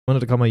wanted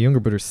to call my younger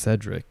brother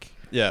Cedric.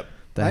 Yeah.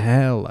 The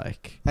hell,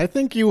 like. I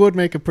think you would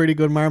make a pretty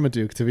good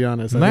Marmaduke, to be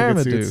honest. I think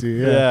it suits Marmaduke.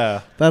 you,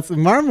 yeah. That's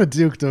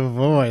Marmaduke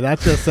Devoy. That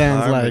just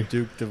sounds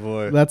Marmaduke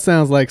Devoy. That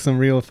sounds like some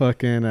real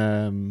fucking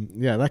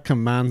that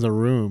commands a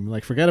room.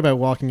 Like, forget about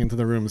walking into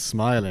the room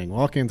smiling.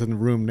 Walk into the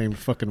room named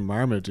fucking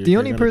Marmaduke. The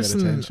only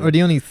person or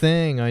the only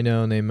thing I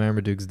know named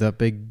Marmaduke is that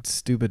big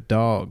stupid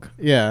dog.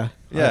 Yeah.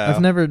 Yeah.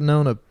 I've never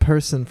known a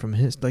person from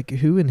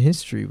who in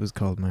history was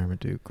called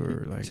Marmaduke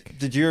or like.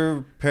 Did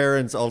your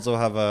parents also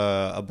have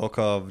a book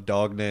of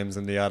dog names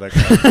in the attic?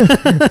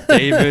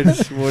 David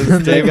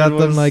was. They got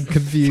was them like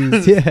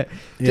confused. Yeah.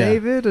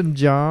 David and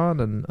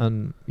John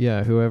and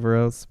yeah, whoever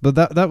else. But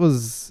that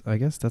was, I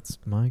guess that's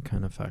my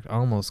kind of fact. I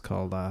almost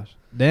called that.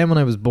 Then when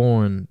I was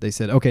born, they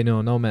said, okay,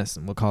 no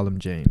messing. We'll call him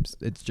James.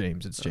 It's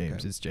James. It's James.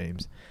 Okay. It's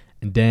James.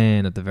 And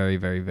then at the very,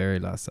 very, very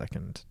last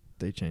second,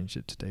 they changed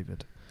it to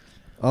David.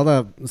 All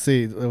that,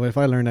 see, if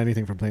I learned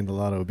anything from playing the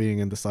lotto, being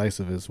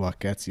indecisive is what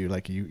gets you.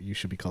 Like, you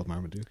should be called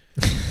Marmaduke.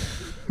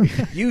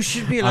 You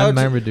should be allowed. I'm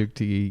Marmaduke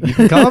to you. You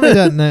can call me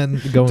that then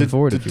going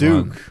forward if you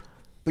Duke. want.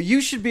 But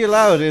you should be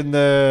allowed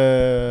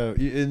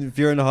if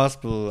you're in the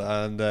hospital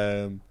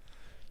and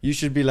you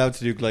should be allowed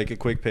to do like a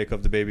quick pick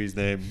of the baby's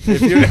name.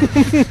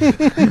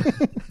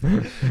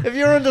 If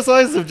you're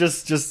indecisive,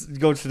 just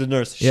go to the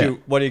nurse. Yeah.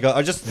 Shoot, what do you got?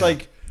 Or just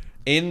like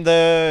in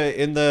the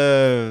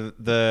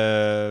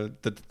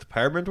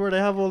department where they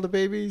have all the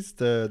babies,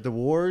 the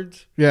ward.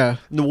 Yeah.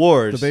 The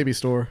ward. The baby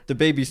store. The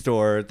baby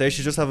store. They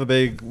should just have a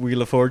big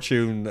Wheel of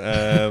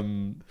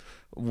Fortune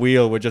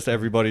wheel with just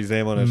everybody's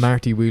name on it.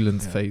 Marty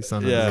Whelan's face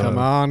on it. Yeah.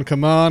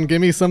 Come on, give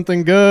me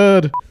something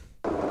good.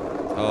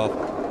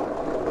 Oh.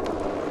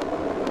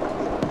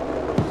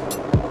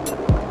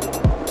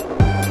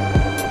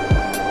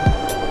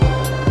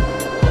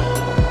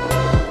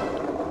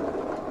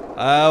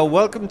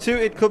 Welcome to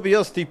It Could Be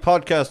Us, the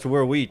podcast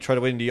where we try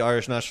to win the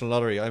Irish National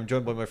Lottery. I'm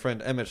joined by my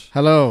friend Emmett.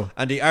 Hello.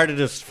 And the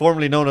artist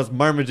formerly known as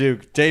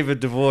Marmaduke, David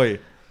Devoy.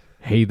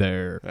 Hey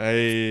there.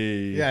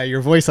 Hey. Yeah,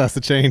 your voice has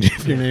to change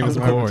if your name is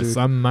Marmaduke. Of course,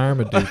 I'm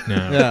Marmaduke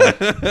now.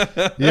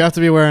 Yeah. You have to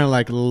be wearing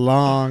like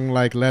long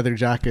like leather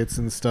jackets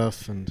and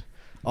stuff and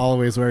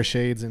always wear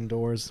shades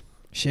indoors.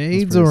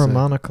 Shades or a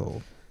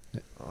monocle?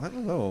 I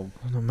don't know.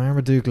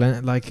 Marmaduke,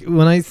 like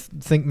when I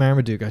think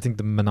Marmaduke, I think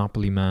the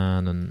Monopoly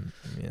Man and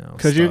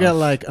Could you get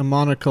like a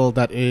monocle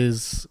that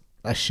is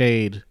a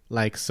shade,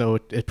 like so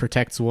it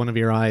protects one of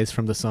your eyes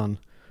from the sun?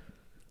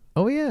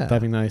 Oh yeah,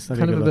 that'd be nice. That'd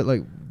kind be of a bit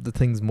like the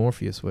things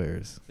Morpheus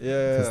wears.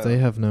 Yeah, because they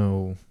have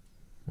no,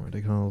 what are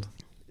they called?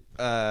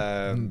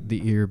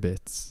 The ear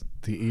bits.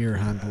 The ear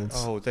handles.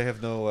 Oh, they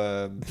have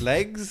no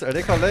legs? Are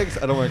they called legs?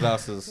 I don't wear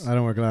glasses. I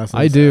don't wear glasses.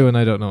 I do, and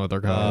I don't know what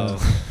they're called.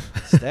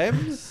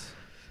 Stems?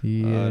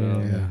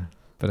 Yeah.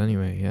 But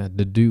anyway, yeah,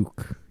 the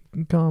Duke.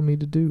 You can call me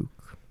the Duke.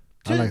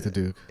 I like the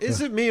Duke. Is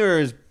it me or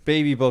is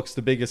baby books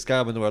the biggest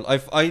scam in the world?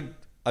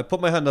 I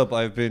put my hand up.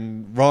 I've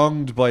been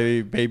wronged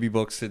by baby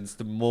books since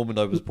the moment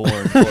I was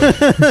born.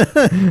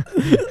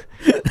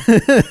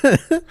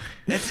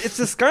 It's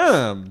a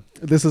scam.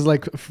 This is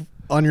like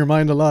on your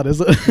mind a lot, is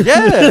it?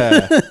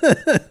 Yeah.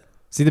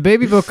 See, the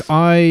baby book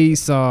I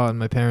saw in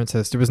my parents'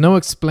 house, there was no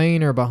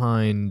explainer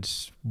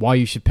behind why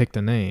you should pick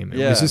the name.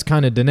 It was just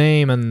kind of the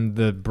name and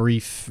the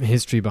brief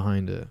history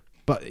behind it.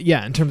 But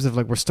yeah, in terms of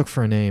like, we're stuck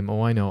for a name.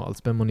 Oh, I know. I'll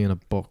spend money on a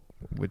book,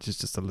 which is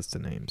just a list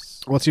of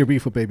names. What's your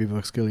beef with baby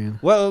books, Gillian?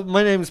 Well,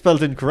 my name's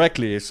spelled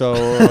incorrectly, so...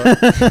 and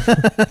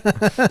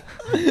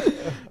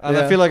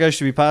I feel like I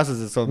should be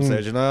passes at some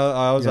stage. And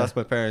I always ask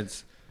my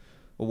parents,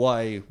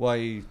 why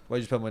you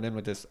spell my name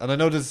like this? And I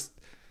know this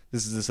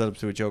is a setup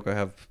to a joke I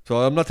have. So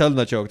I'm not telling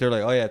that joke. They're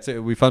like, oh yeah,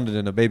 we found it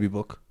in a baby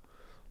book.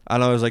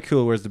 And I was like,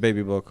 cool, where's the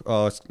baby book?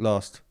 Oh, it's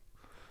lost.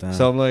 Damn.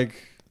 So I'm like,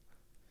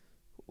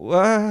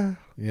 what?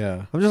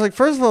 Yeah. I'm just like,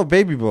 first of all,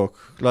 baby book.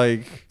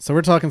 Like, so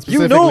we're talking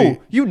specifically.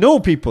 You know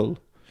people.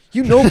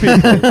 You know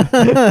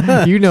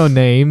people. You know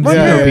names.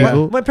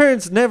 My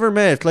parents never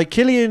met. Like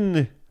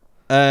Killian's,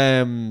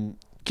 I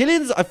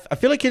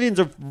feel like Killian's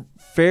a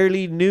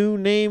fairly new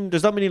name.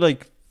 There's not many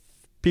like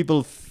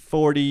people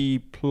 40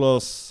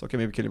 plus. Okay,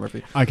 maybe Killian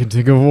Murphy. I can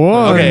think of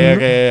one.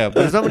 Okay, yeah. But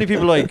there's not many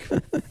people like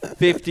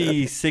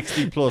 50,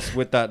 60 plus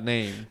with that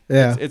name.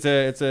 Yeah. It's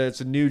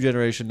a new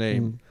generation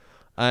name.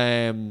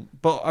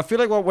 But I feel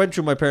like what went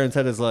through my parents'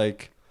 head is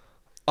like,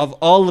 of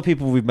all the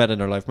people we've met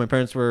in our life, my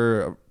parents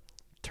were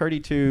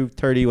 32,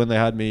 30 when they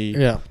had me.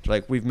 Yeah.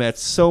 Like we've met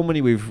so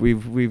many. We've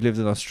lived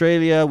in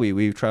Australia.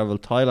 We've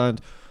traveled Thailand.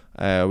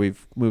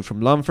 We've moved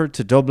from Longford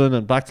to Dublin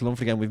and back to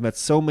Longford again. We've met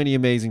so many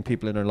amazing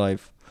people in our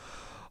life.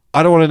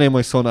 I don't want to name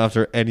my son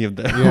after any of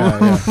them.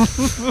 Yeah.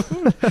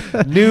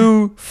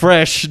 New,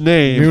 fresh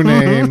name. New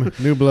name,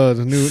 new blood,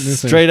 new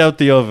straight out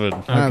the oven.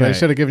 Okay. They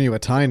should have given you a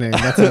Thai name.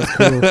 That sounds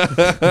cool.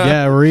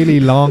 Yeah, a really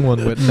long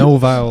one with no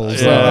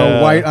vowels. Yeah.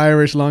 A white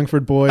Irish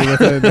Longford boy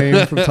with a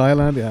name from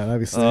Thailand. Yeah, that'd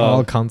be sick.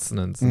 All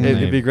consonants.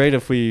 It'd be great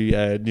if we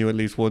knew at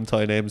least one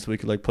Thai name so we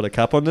could like put a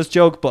cap on this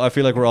joke, but I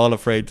feel like we're all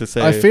afraid to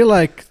say. I feel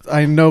like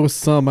I know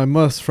some, I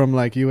must, from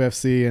like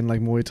UFC and like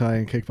Muay Thai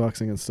and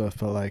kickboxing and stuff,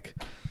 but like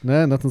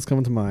No, nothing's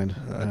coming to mind.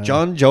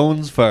 John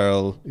Jones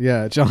Farrell.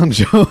 Yeah, John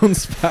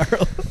Jones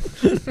Farrell.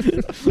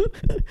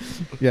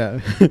 Yeah.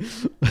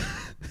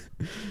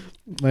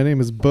 My name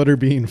is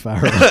Butterbean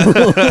Farrell.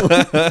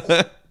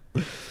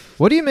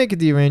 What do you make of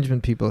the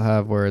arrangement people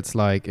have where it's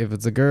like, if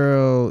it's a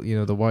girl, you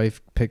know, the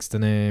wife picks the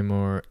name,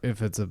 or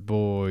if it's a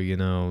boy, you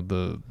know,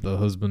 the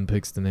husband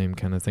picks the name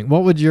kind of thing?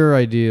 What would your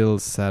ideal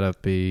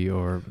setup be?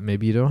 Or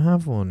maybe you don't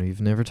have one, or you've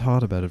never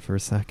thought about it for a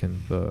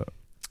second, but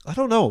I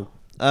don't know.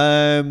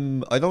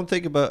 I don't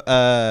think about.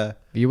 are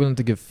you willing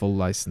to give full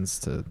license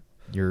to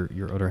your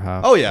other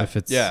half? Oh yeah, if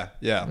it's, yeah.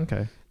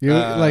 Okay.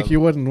 You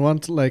wouldn't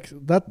want like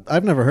that.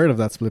 I've never heard of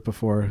that split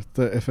before.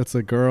 If it's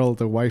a girl,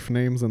 the wife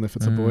names, and if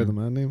it's a boy, the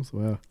man names.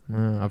 Wow.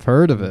 I've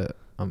heard of it.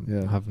 I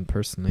Yeah. haven't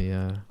personally.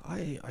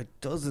 It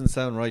doesn't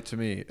sound right to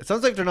me. It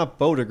sounds like they're not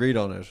both agreed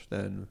on it.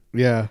 Then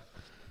Yeah.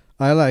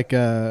 I like.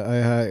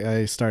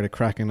 I started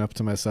cracking up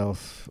to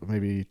myself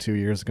maybe 2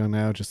 years ago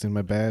now, just in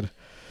my bed,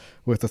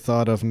 with the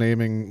thought of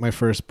naming my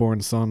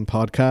firstborn son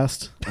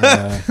Podcast.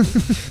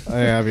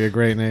 That'd be a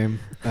great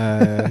name.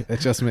 It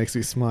just makes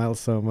me smile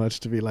so much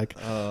to be like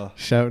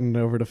shouting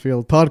over the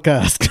field,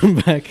 Podcast, come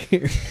back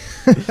here.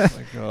 Oh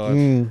my God.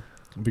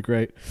 It'd be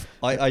great.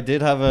 I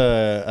did have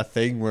a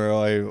thing where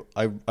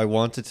I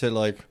wanted to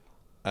like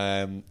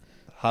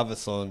have a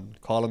son,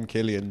 call him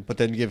Killian, but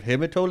then give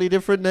him a totally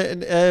different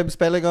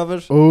spelling of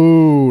it.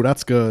 Oh,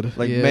 that's good.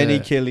 Like Yeah. many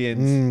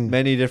Killians,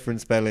 many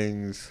different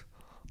spellings,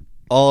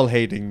 all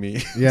hating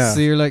me. Yeah. So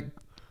you're like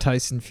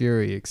Tyson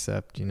Fury,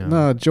 except, you know.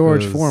 No,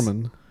 George 'cause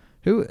Foreman.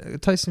 Who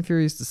Tyson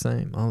Fury is the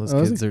same. All his Oh,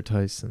 is kids he? are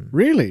Tyson.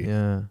 Really?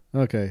 Yeah,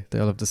 Okay. they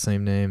all have the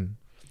same name.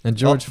 And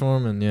George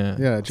Foreman, yeah.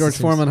 Yeah, George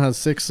Seems- Foreman has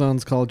 6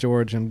 sons called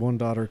George and 1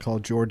 daughter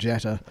called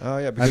Georgetta. Oh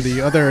yeah, And because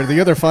the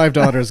other 5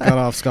 daughters got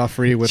off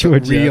scot-free with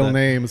Georgetta. real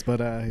names, but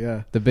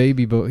yeah. The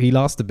baby book. He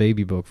lost the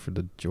baby book for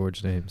the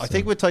George name. I so.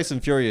 think with Tyson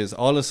Fury is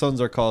all his sons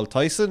are called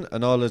Tyson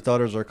and all his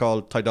daughters are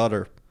called Ty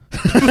Daughter.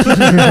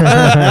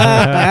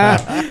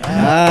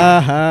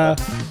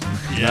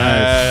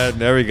 Yeah,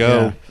 there we go.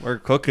 Yeah. We're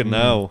cooking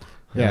now.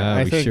 Yeah,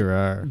 I we think sure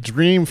are.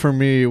 dream for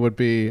me would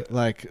be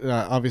like,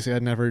 obviously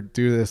I'd never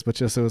do this, but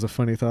just it was a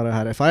funny thought I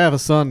had. If I have a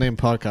son named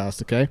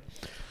Podcast, okay,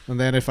 and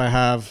then if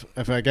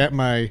I get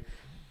my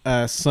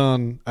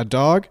son a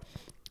dog,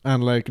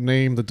 and like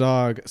name the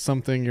dog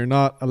something you're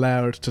not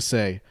allowed to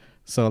say,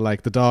 so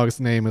like the dog's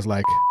name is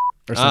like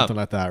or something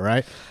like that,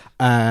 right?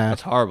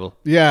 That's horrible.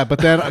 Yeah, but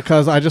then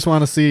because I just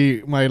want to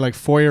see my like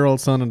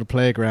 4-year-old son on the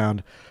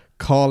playground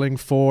calling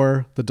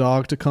for the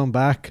dog to come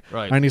back,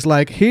 Right. and he's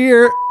like,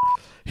 here,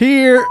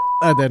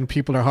 and then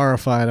people are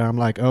horrified, and I'm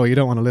like, oh, you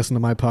don't want to listen to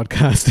my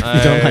podcast if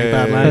you don't like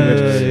that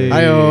language.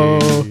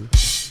 Ayo.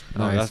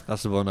 No, Nice.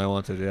 that's the one I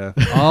wanted. Yeah.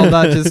 All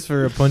that just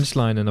for a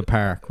punchline in a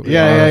park. with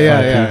Yeah.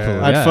 horrified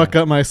people. I'd Yeah. fuck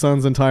up my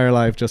son's entire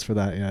life just for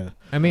that. Yeah.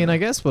 I mean, I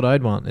guess what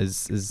I'd want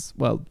is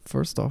well,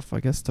 first off, I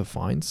guess to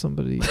find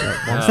somebody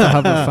that wants to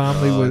have a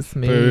family with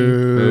me.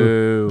 Boo.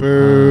 Boo.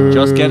 Boo.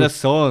 Just get a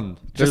son.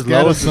 Just There's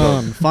get a loads of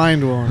them. son.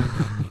 Find one.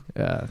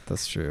 Yeah,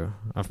 that's true.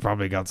 I've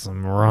probably got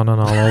some running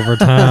all over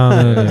town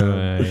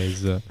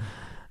anyways.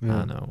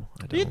 I know.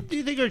 I Do don't.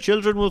 you think our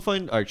children will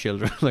find our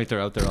children like they're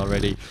out there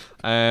already?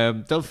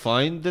 They'll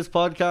find this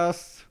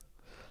podcast.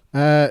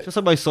 Just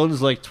like my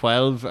son's like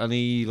 12 and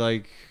he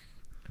like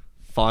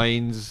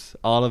finds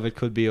all of it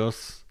could be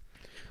us.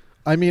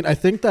 I mean, I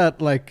think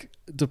that like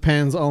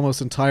depends almost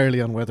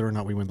entirely on whether or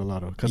not we win the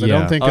lotto, because I Yeah.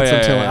 don't think Oh, it's yeah,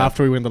 until yeah, yeah.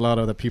 after we win the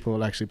lotto that people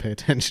will actually pay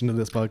attention to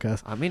this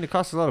podcast. I mean, it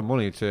costs a lot of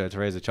money to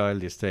raise a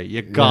child these days.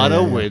 You gotta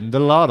yeah. win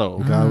the lotto.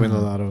 We gotta win the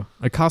lotto.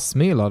 It costs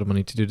me a lot of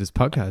money to do this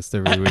podcast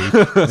every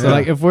week. So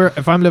like,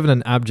 if I'm living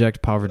in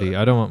abject poverty,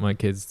 I don't want my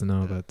kids to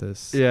know about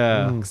this.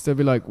 Yeah. Because they'll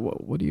be like,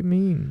 what do you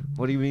mean?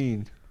 What do you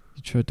mean?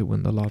 You tried to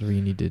win the lottery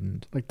and you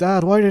didn't. Like,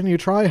 Dad, why didn't you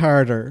try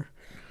harder?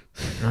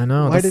 I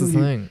know, Why that's the didn't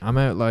you- thing. I'm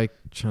out like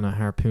trying to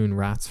harpoon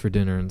rats for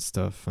dinner and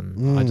stuff,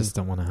 and I just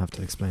don't want to have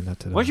to explain that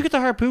to them. Where'd you get the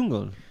harpoon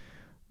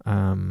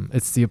gun?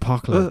 It's the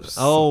apocalypse.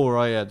 Oh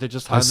right, yeah. They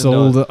just I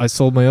handed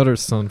sold my other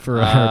son for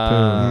a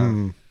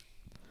harpoon. Mm.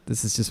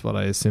 This is just what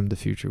I assume the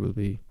future will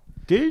be.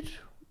 Did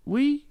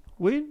we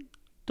win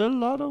the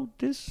lotto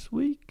this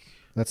week?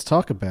 Let's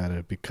talk about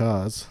it,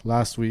 because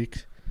last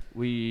week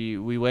We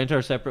went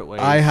our separate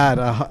ways.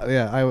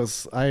 I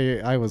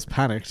was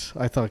panicked.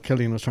 I thought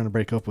Killian was trying to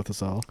break up with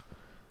us all.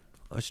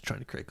 I was trying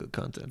to create good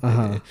content.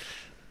 Uh-huh.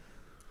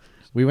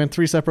 We went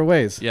 3 separate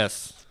ways.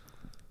 Yes.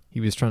 He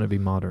was trying to be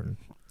modern.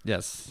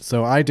 Yes.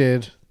 So I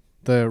did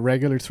the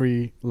regular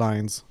 3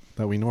 lines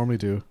that we normally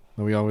do,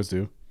 that we always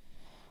do.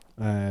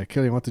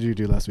 Killian, what did you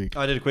do last week?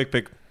 I did a quick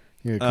pick.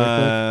 You had a quick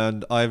pick?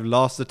 And I've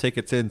lost the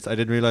ticket since. I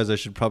didn't realize I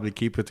should probably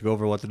keep it to go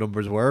over what the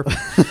numbers were.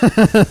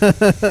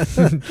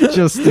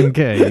 Just in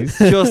case.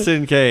 Just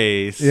in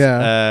case.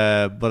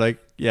 Yeah. But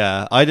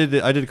I did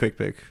a quick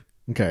pick.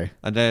 Okay.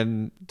 And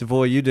then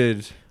Devoy, you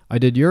did. I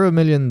did Euro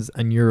Millions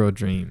and Euro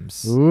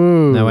Dreams.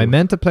 Ooh. Now, I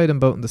meant to play them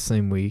both in the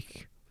same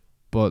week,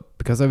 but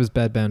because I was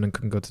bedbound and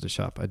couldn't go to the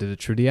shop, I did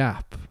it through the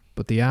app.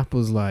 But the app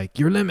was like,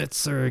 your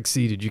limits are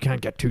exceeded. You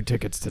can't get 2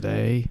 tickets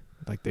today.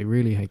 Like they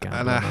really hate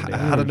gambling. And I on the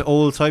had an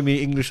old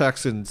timey English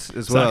accent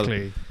as well.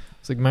 Exactly.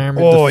 It's like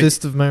Marmaduke, the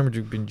fist of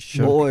Marmaduke being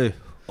shook. Boy,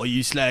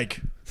 you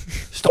slag.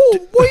 Stop.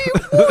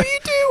 What are you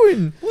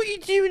doing? What are you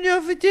doing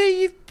over there,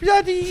 you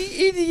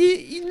bloody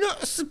idiot? You're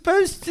not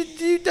supposed to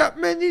do that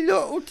many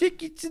lotto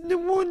tickets in the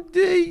one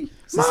day.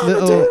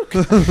 Marmaduke,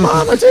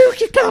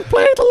 Marmaduke, you can't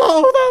play the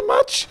lotto that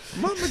much.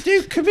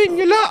 Marmaduke, come in,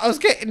 your lotto's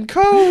getting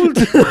cold.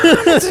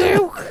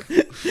 Marmaduke,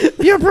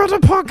 your brother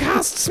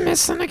podcast's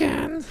missing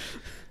again.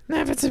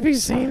 Never to be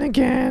seen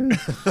again.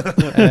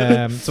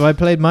 So I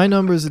played my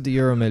numbers at the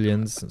Euro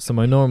Millions, so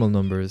my normal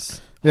numbers.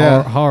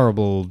 Yeah.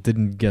 Horrible.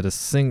 Didn't get a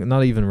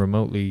not even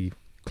remotely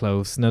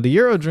close. Now the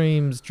Euro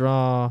Dreams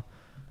draw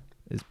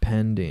is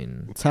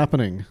pending. It's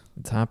happening.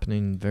 It's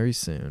happening very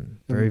soon.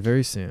 Very,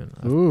 very soon.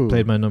 Ooh. I've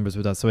played my numbers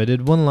with that. So I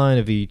did one line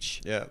of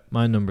each. Yeah.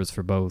 My numbers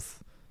for both.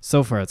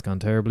 So far it's gone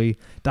terribly.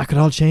 That could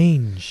all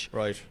change.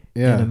 Right.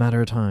 Yeah. In a matter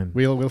of time.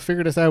 We'll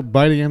figure this out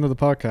by the end of the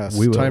podcast.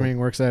 We will. Timing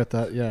works out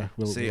that,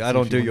 we'll See, we'll I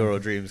don't do if you Euro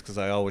wanna- Dreams because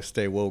I always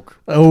stay woke.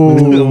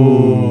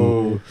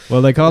 Oh.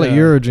 Well, they call it Yeah.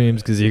 Euro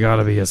Dreams because you got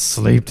to be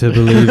asleep to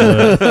believe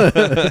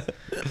it.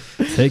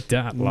 Take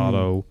that,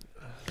 Lotto.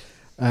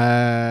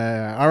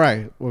 All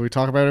right. Will we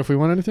talk about if we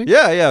won anything?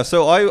 Yeah.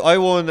 So I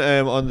won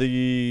on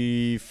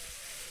the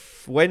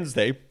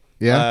Wednesday.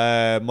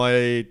 Yeah.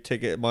 My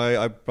ticket,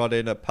 I brought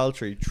in a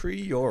paltry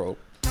 €3.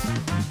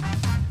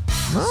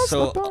 No, it's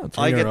So not bad.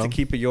 I get €3. to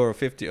keep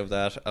 €1.50 of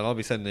that, and I'll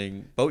be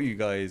sending both you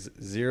guys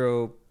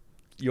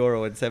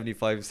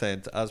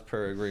 €0.75 as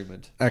per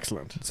agreement.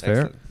 Excellent. It's fair.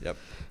 Excellent. Yep.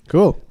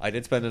 Cool. I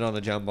did spend it on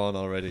the jambon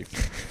already.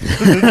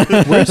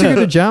 Where'd you get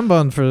a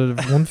jambon for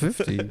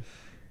 150?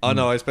 Oh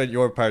no, I spent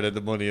your part of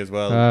the money as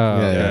well. Oh, Yeah,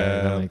 okay,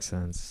 yeah. that makes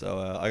sense.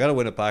 So I gotta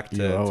win it back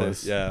You owe to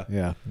us. yeah.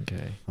 Yeah.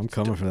 Okay. I'm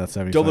coming for that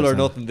 75 Double or cent.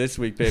 nothing this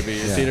week, baby.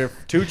 It's Yeah. either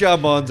 2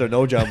 jambons or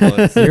no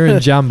jambons. You're in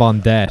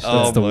jambon debt.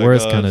 That's Oh the my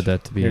worst God. kind of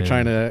debt to be You're in.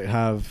 trying to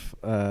have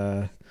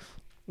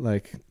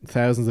like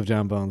thousands of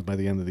jambons by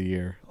the end of the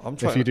year. I'm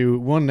trying. If you do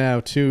 1 now,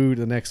 2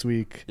 the next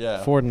week,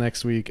 Yeah. 4 the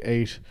next week,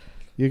 8,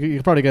 you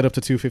could probably get up to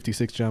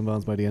 256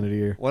 jambons by the end of the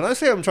year. When I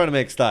say I'm trying to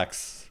make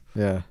stacks,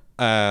 Yeah.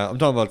 I'm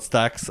talking about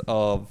stacks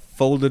of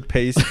folded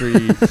pastry,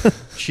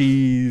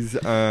 cheese,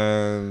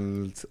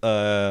 and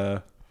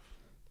ham.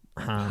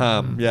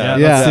 Yeah,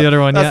 That's the other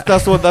one. Yeah.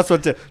 That's what. That's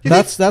what.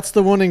 That's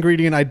the one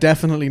ingredient I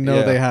definitely know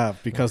Yeah. they have,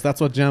 because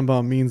that's what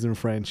jambon means in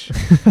French.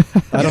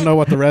 I don't know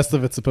what the rest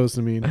of it's supposed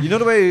to mean. You know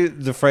the way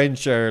the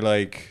French are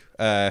like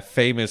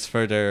famous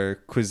for their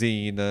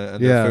cuisine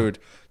and Yeah. their food.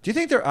 Do you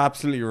think they're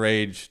absolutely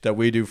raged that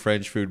we do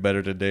French food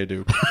better than they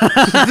do?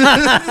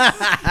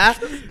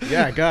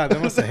 Yeah, God, they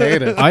must have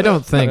hated it. I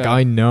don't think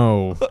I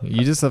know.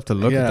 You just have to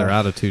look at Yeah. their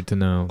attitude to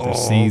know. Their Oh.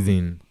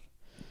 season.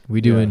 We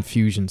do Yeah.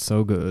 infusion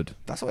so good.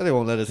 That's why they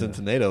won't let us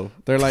into NATO.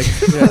 They're like,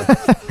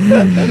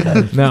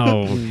 yeah,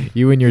 No,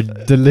 you and your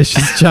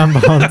delicious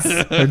jambons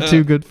are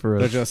too good for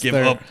they're us. just Give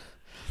they're- up.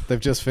 They've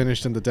just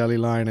finished in the deli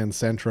line in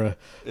Centra.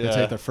 They Yeah.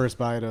 take their first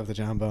bite of the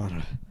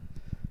jambon,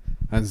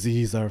 and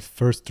these are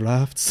first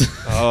drafts.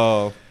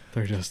 Oh,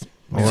 They're just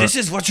this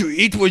is what you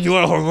eat when you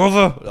are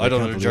hungover. I don't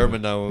know believe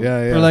German now.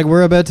 yeah. We're like,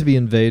 we're about to be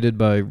invaded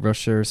by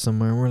Russia or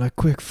somewhere. And we're like,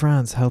 quick,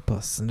 France, help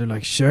us. And they're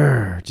like,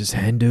 sure, just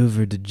hand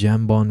over the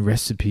jambon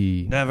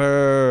recipe.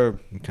 Never.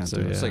 You can't So,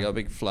 do It's yeah. like a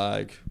big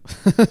flag.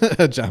 it.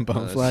 A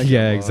jambon flag.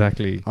 Yeah, jambon.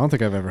 exactly. I don't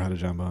think I've ever had a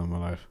jambon in my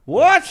life.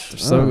 What? They're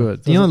so Oh,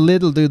 good. You know,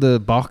 Lidl do the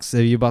box.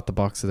 Have you bought the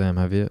box of them,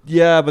 have you?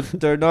 Yeah, but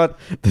they're not.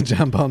 The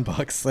jambon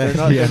box set.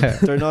 They're not. Yeah.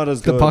 They're not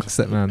as The good. box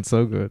set, man,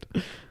 so good.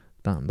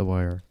 Damn, the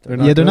wire. They're Yeah,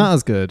 not they're good? not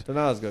as good. They're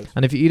not as good.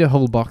 And if you eat a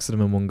whole box of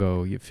them in one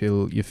go, you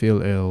feel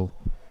ill.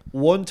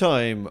 One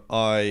time,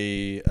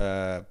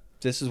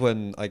 this is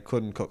when I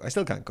couldn't cook. I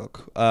still can't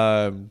cook.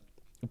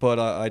 But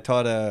I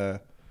thought I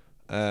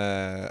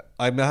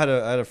had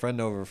a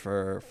friend over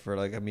for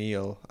like a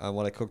meal, and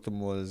what I cooked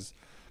them was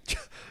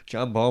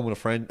jambon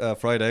with a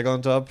fried egg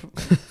on top,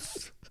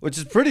 which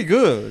is pretty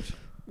good.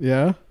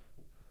 Yeah.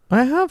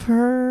 I have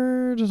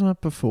heard of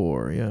that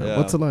before. Yeah. Yeah.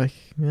 What's it like?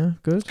 Yeah,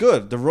 good. It's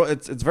good.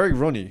 It's very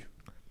runny.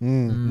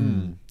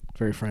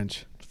 Very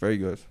French. It's very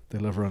good. They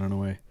love running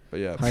away. But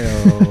yeah.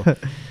 Hi-oh.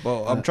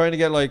 Well, I'm trying to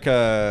get like you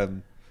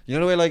know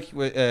the way like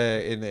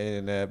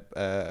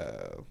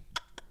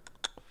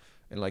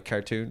in like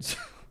cartoons.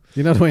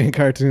 You know the way in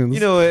cartoons.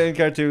 You know, in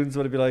cartoons,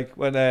 what it'd be like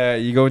when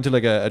you go into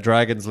like a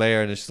dragon's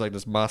lair and it's just like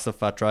this massive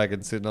fat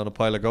dragon sitting on a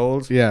pile of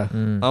gold. Yeah.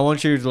 Mm. I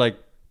want you to like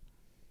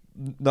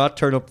not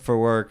turn up for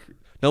work.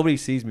 Nobody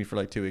sees me for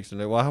like 2 weeks. And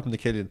they're like, what happened to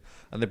Killian?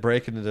 And they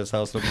break into this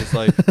house and I'm just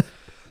like,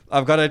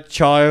 I've got a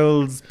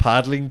child's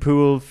paddling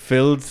pool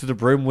filled to the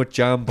brim with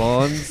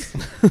jambons.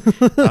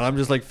 And I'm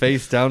just like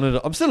face down in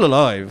it. I'm still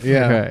alive.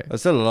 Yeah. Okay. I'm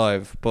still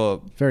alive, but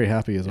Very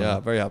happy as well. yeah,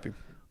 very happy.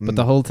 But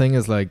the whole thing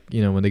is like,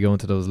 you know, when they go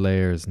into those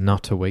layers,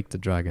 not to wake the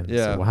dragon.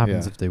 Yeah. So what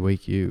happens Yeah. if they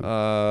wake you?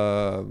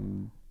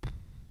 Don't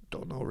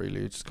know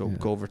really. Just go Yeah.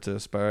 over to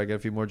Spar, get a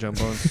few more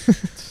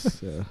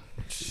jambons. Yeah.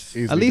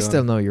 At least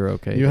they'll know you're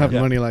okay. You have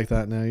Yeah. money like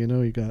that now. You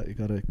know you got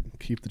to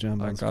keep the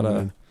jambons I gotta-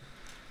 coming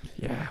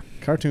Yeah.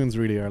 Cartoons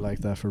really are like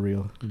that for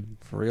real.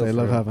 For real. They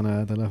love having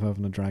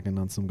a dragon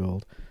on some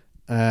gold.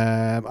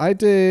 I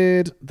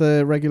did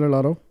the regular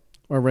lotto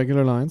or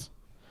regular lines,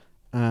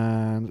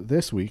 and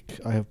this week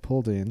I have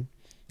pulled in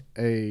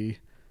a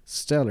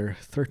stellar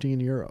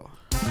 €13.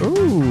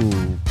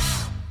 Ooh.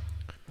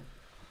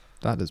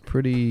 That is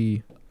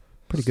pretty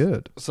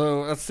good.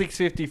 So that's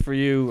 $650 for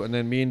you, and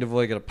then me and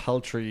Devoy get a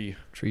paltry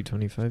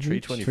 $325.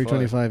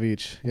 $325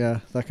 each. Yeah,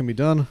 that can be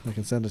done. I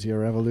can send it to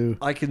your Revolut.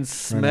 I can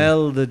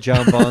smell the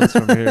jambons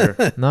from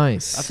here.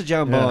 Nice. That's a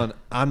jambon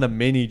and a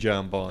mini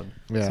jambon.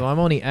 Yeah. So I'm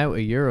only out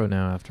 €1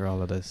 now after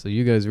all of this. So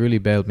you guys really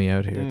bailed me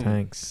out here.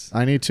 Thanks.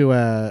 I need to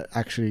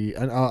actually,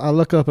 and I'll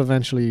look up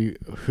eventually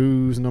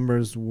whose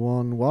numbers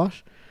won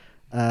what.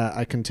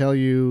 I can tell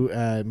you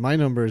my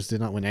numbers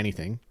did not win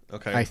anything.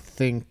 Okay. I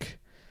think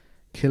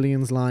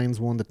Killian's lines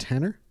won the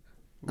tenner,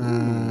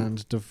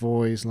 and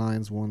Devoy's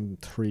lines won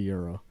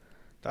 €3.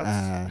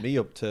 That's me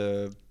up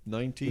to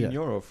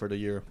 €19 for the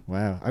year.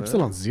 Wow, I'm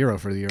still on 0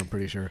 for the year. I'm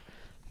pretty sure.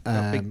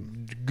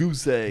 Big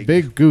goose egg.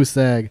 Big goose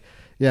egg.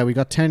 Yeah, we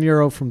got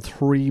 €10 from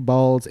 3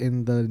 balls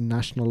in the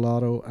National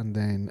Lotto, and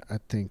then I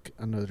think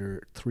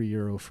another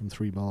 €3 from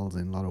 3 balls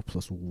in Lotto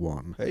plus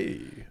 1.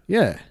 Hey,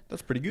 yeah,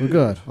 that's pretty good. We're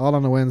good. All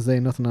on a Wednesday,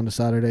 nothing on a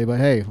Saturday. But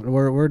hey,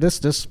 we're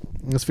this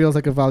feels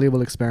like a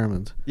valuable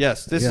experiment.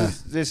 Yes, this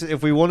is.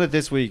 If we won it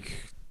this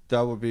week,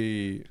 that would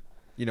be.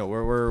 You know,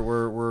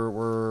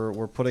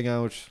 we're putting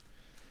out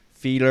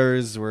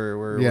feelers.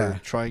 We're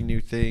trying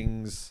new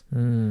things.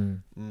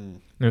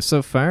 No,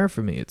 so far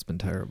for me, it's been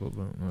terrible.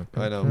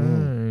 But I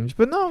know.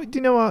 But no, do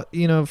you know what?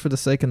 You know, for the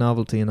sake of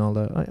novelty and all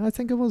that, I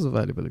think it was a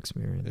valuable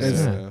experience.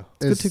 It's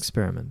good to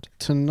experiment.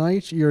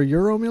 Tonight, your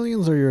Euro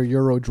Millions or your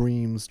Euro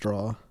Dreams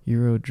draw?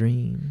 Euro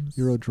Dreams.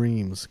 Euro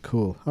Dreams.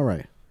 Cool. All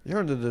right. You're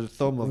under the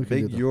thumb of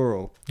Big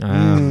Euro.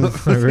 I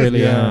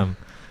really am.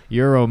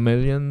 Euro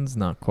Millions,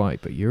 not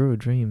quite, but Euro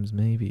Dreams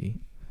maybe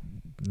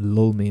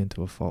lull me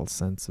into a false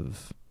sense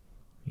of,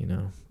 you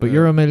know. But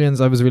Euro Millions,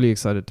 I was really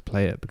excited to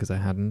play it because I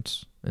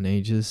hadn't in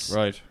ages.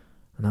 Right.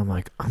 And I'm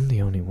like, I'm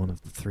the only one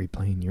of the 3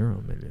 playing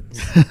Euro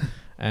Millions.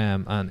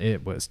 And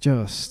it was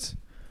just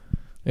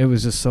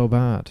so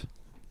bad.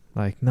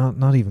 Like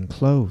not even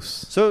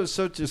close. So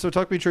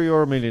talk me through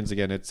Euro Millions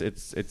again.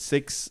 It's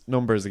 6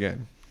 numbers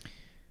again.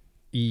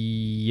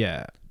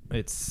 Yeah.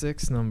 It's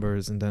 6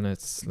 numbers and then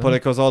it's But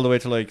it goes all the way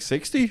to like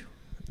 60?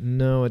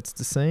 No, it's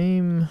the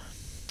same.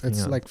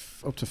 It's like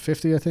up to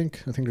 50, I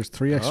think. I think there's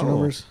 3 extra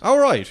numbers. Oh,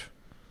 right.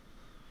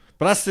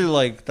 But that's still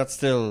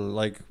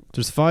like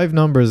there's 5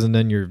 numbers and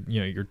then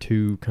your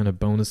 2 kind of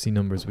bonusy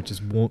numbers, which is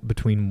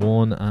between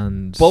 1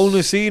 and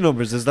bonusy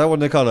numbers. Is that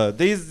what they call it?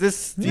 These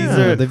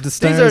are they've the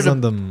stars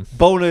on them.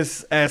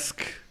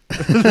 Bonus-esque.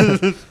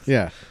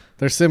 Yeah,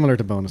 they're similar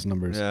to bonus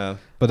numbers. Yeah,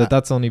 but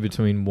that's only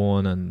between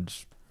 1 and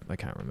I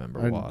can't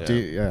remember what.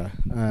 So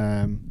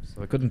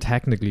I couldn't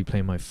technically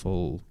play my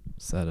full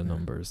set of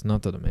numbers.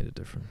 Not that it made a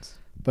difference.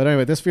 But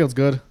anyway, this feels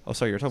good. Oh,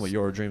 sorry, you're talking about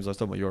Euro Dreams. I was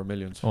talking about Euro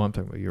Millions. Oh, I'm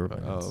talking about Euro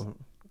Millions. Oh,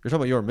 you're talking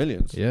about Euro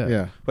Millions.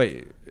 Yeah.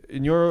 Wait,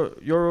 in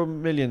Euro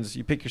Millions,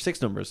 you pick your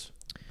 6 numbers.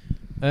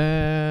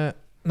 No,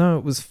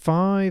 it was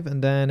 5,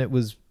 and then it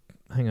was.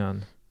 Hang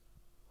on.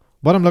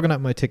 What I'm looking at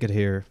my ticket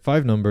here,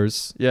 5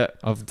 numbers. Yeah.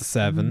 Of the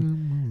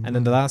 7, and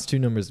then the last 2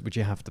 numbers, which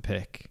you have to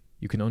pick.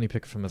 You can only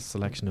pick from a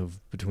selection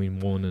of between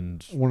 1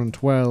 and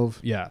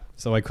 12. Yeah.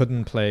 So I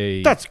couldn't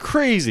play. That's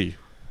crazy.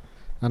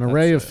 An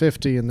array of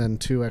 50 and then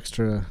 2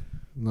 extra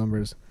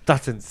numbers.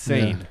 That's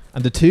insane. Yeah.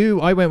 And the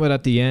 2 I went with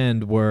at the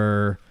end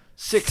were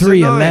 6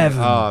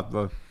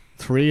 311.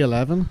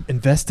 311?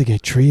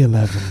 Investigate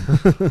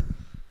 311.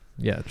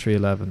 Yeah,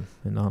 311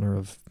 in honor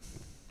of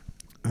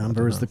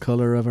Amber is the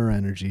color of our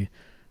energy.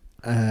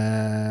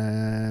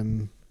 Yeah,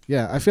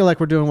 I feel like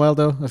we're doing well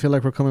though. I feel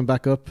like we're coming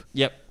back up.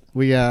 Yep.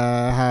 We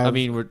have. I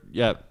mean, by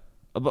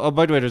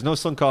the way, there's no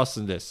sunk costs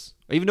in this.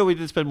 Even though we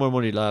did spend more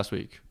money last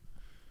week.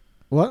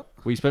 What?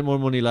 We spent more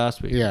money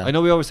last week. Yeah. I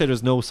know we always say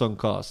there's no sunk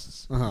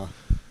costs.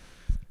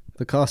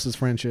 The cost is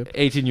friendship.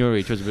 €18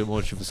 each was a bit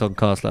much of a sunk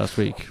cost last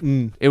week.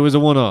 It was a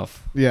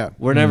one-off. Yeah.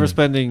 We're never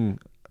spending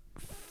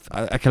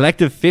a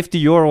collective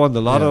 €50 on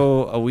the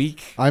lotto a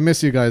week. I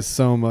miss you guys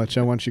so much.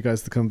 I want you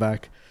guys to come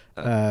back.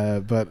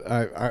 But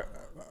I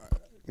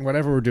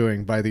whatever we're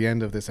doing, by the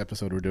end of this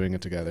episode, we're doing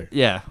it together.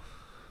 Yeah.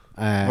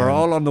 We're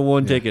all on the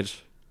one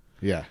ticket.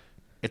 Yeah.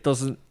 It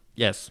doesn't...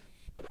 Yes.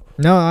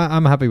 No,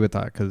 I'm happy with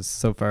that because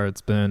so far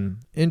it's been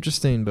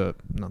interesting, but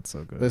not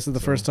so good. This is the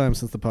first time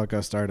since the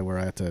podcast started where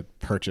I had to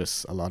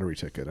purchase a lottery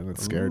ticket, and it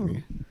scared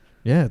me.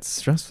 Yeah, it's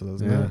stressful,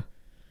 isn't it?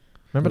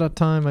 Remember that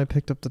time I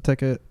picked up the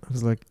ticket? It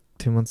was like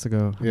 2 months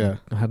ago. Yeah.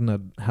 I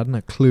hadn't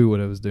a clue what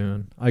I was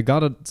doing. I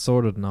got it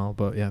sorted and all,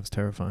 but yeah, it was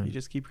terrifying. You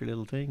just keep your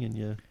little thing and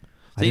you...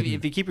 So if you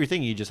keep your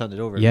thing, you just hand it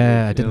over.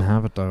 Yeah, I didn't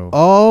have it though.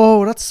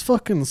 Oh, that's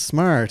fucking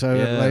smart.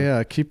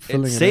 I keep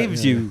filling it. It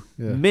saves you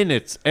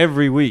minutes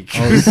every week.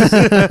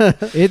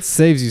 It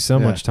saves you so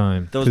much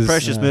time. Those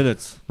precious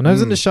minutes. When I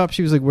was in the shop,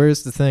 she was like,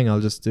 "Where's the thing?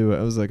 I'll just do it."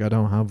 I was like, "I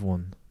don't have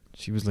one."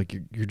 She was like,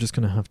 "You're just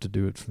gonna have to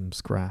do it from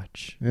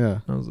scratch." Yeah.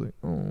 I was like,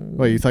 "Oh."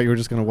 Well, you thought you were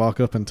just gonna walk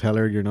up and tell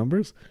her your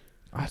numbers?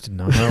 I didn't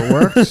know how it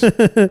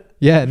worked.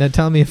 Yeah, now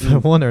tell me if I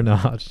won or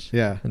not.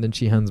 Yeah. And then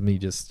she hands me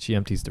she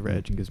empties the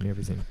reg and gives me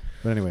everything.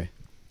 But anyway.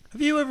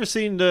 Have you ever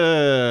seen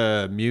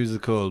the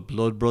musical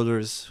Blood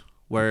Brothers,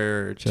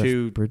 where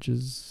Jeff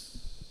Bridges.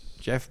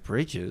 Jeff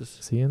Bridges?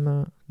 Is he in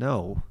that?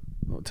 No.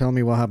 Well, tell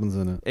me what happens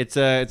in it.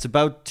 It's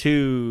about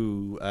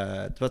two.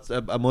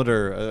 A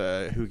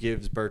mother who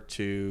gives birth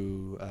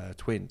to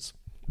twins.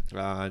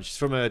 And she's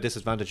from a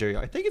disadvantaged area.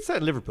 I think it's set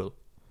in Liverpool.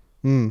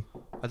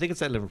 I think it's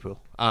set in Liverpool.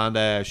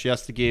 And she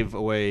has to give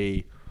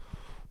away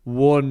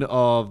one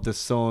of the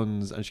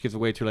sons, and she gives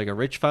away to like a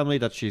rich family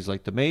that she's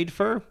like the maid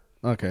for.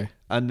 Okay.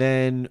 And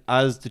then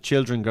as the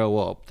children grow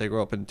up, they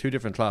grow up in two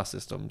different class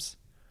systems.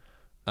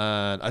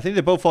 And I think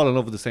they both fall in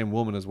love with the same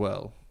woman as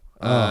well.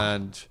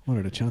 And what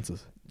are the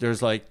chances?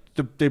 there's like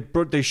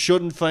they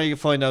shouldn't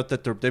find out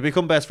that they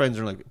become best friends,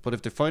 and like, but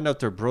if they find out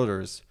they're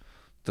brothers,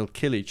 they'll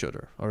kill each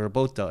other or they'll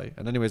both die.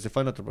 And anyways, they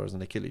find out they're brothers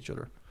and they kill each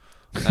other.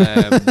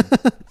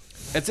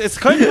 It's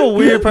kind of a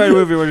weird part of the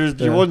movie where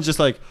there's one's just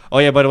like, oh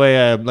yeah, by the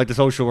way, like the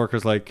social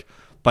worker's like,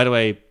 by the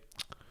way,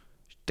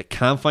 they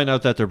can't find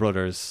out that they're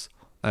brothers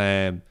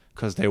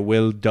because they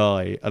will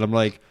die. And I'm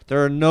like,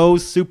 there are no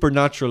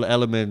supernatural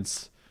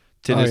elements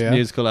to this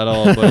musical at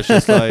all, but it's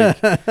just like,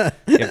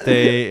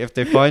 if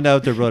they find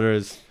out they're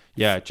brothers,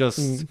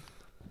 just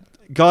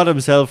God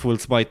himself will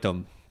smite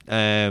them.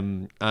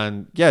 And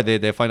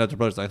they find out they're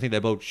brothers. I think they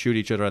both shoot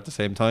each other at the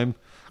same time.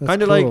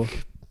 Kind of cool.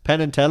 like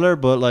Penn and Teller,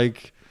 but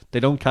like they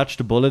don't catch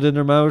the bullet in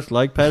their mouth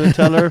like Penn and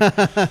Teller.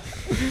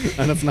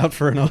 And it's not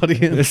for an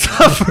audience. It's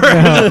not for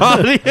an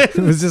audience.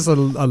 It was just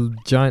a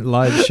giant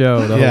live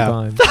show the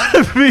whole time.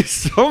 That'd be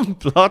some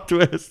plot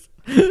twist.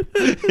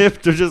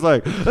 If they're just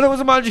like, and it was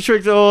a magic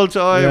trick the whole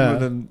time,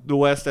 and then the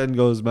West End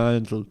goes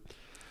mental.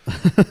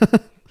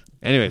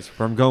 Anyways,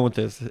 where I'm going with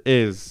this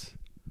is,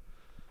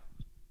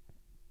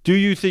 do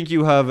you think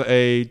you have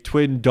a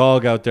twin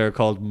dog out there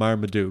called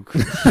Marmaduke?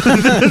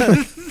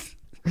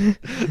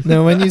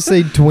 Now, when you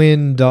say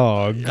twin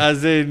dog,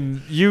 as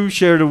in you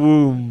shared a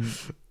womb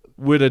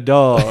with a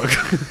dog.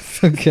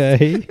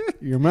 Okay.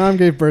 Your mom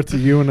gave birth to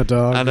you and a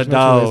dog. And a There's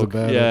no two ways dog,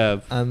 about yeah.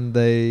 it. And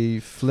they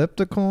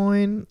flipped a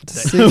coin to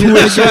see who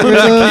they get rid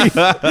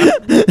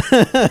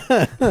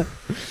of.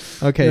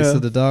 Okay, so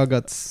the dog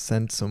got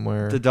sent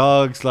somewhere. The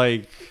dog's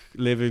like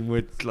living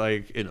with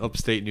like in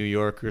upstate New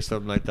York or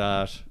something like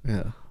that.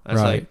 Yeah. And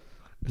it's like,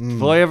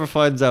 if I ever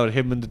finds out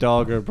him and the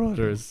dog are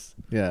brothers.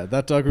 Yeah,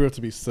 that dog grew up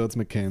to be Suds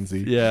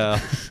McKenzie. Yeah.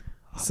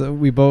 So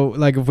we both,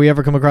 like, if we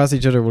ever come across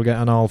each other, we'll get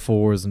on all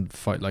fours and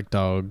fight like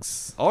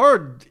dogs.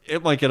 Or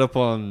it might get up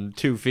on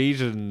 2 feet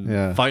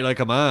and fight like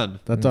a man.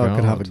 That dog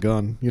could have a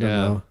gun. You don't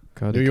know.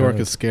 God, New York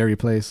is a scary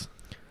place.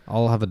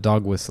 I'll have a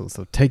dog whistle,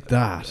 so take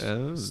that,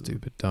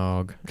 stupid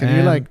dog. Can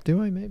you like?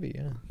 Do I? Maybe,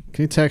 yeah.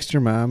 Can you text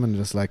your mom and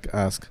just like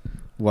ask,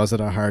 was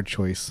it a hard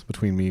choice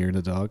between me or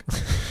the dog?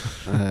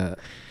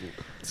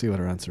 See what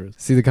her answer is.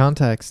 See, the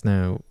context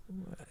now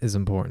is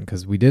important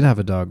because we did have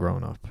a dog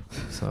growing up,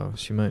 so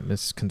she might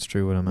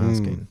misconstrue what I'm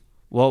asking.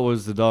 What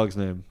was the dog's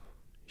name?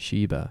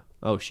 Sheba.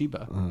 Oh,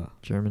 Sheba.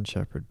 German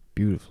Shepherd.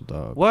 Beautiful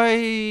dog.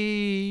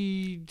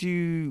 Wait,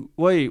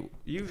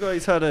 you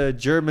guys had a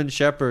German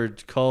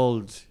Shepherd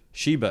called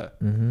Sheba.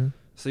 Mm-hmm.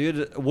 So you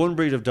had one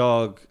breed of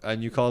dog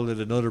and you called it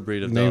another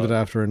breed of dog. Named it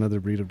after another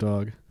breed of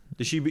dog.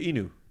 The Shiba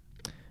Inu.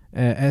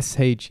 Sheba.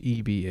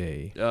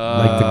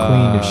 Like the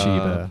Queen of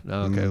Sheba.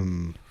 Okay.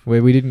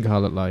 Wait, we didn't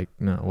call it like,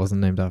 no, it wasn't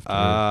named after her.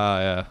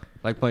 Yeah.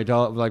 Like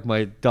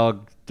my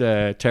dog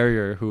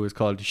terrier who was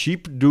called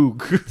Sheep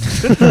Doog.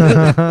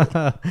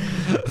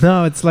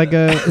 No, it's like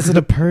is it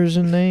a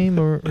Persian name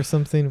or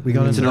something? We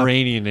got it's into an that.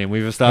 Iranian name.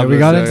 We've established. We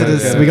got into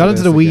this. We got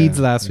into the weeds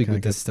again. last week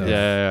with this stuff.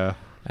 Yeah.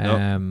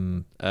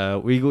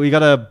 Nope. We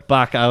gotta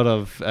back out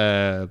of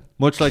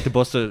much like the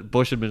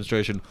Bush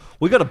administration.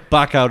 We gotta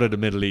back out of the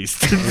Middle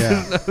East.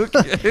 Yeah.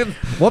 Okay.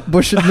 What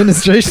Bush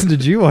administration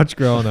did you watch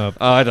growing up?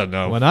 I don't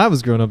know. When I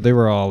was growing up, they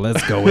were all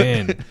 "let's go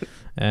in."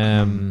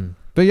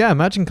 But yeah,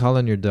 imagine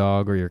calling your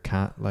dog or your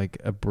cat like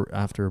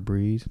after a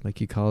breed, like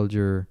you called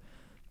your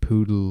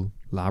poodle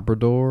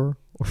Labrador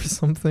or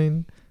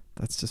something.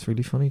 That's just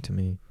really funny to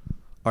me.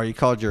 Or you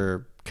called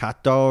your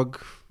cat dog.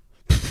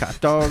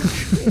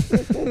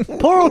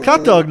 Poor old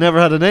cat dog never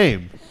had a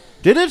name,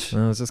 did it?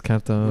 No, it's just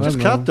cat dog. Just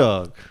cat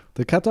dog.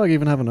 Did cat dog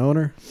even have an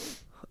owner?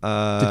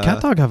 Did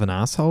cat dog have an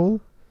asshole?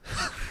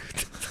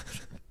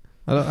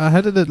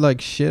 How did it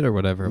like shit or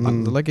whatever?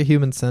 Like a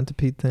human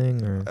centipede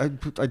thing, or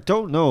I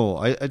don't know.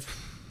 I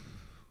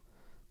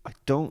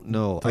don't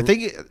know. I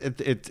think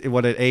it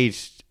what it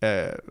ate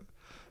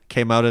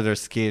came out of their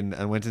skin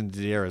and went into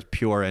the air as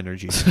pure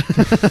energy.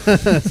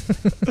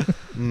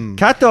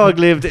 Cat dog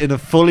lived in a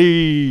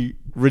fully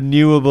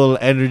renewable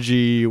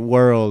energy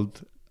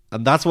world,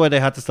 and that's why they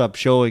had to stop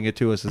showing it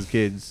to us as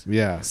kids.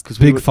 Yeah, because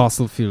big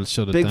fossil fuels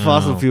shut it down. Big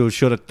fossil fuels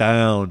shut it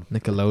down.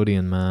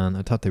 Nickelodeon, man.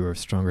 I thought they were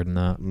stronger than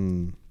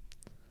that.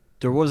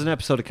 There was an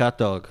episode of Cat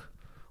Dog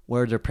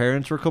where their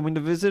parents were coming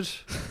to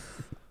visit,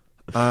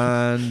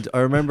 and I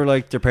remember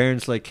like their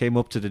parents like came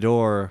up to the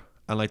door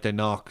and like they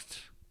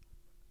knocked,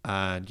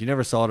 and you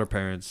never saw their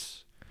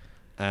parents,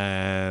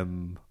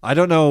 I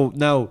don't know.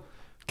 Now,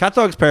 cat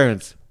dog's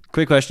parents.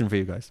 Quick question for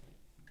you guys.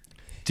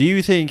 Do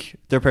you think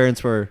their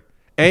parents were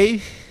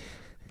A,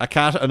 a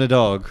cat and a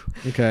dog,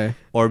 Okay.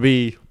 or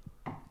B,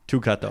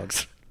 2 cat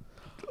dogs?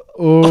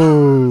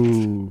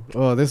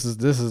 Oh, this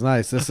is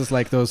nice. This is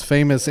like those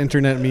famous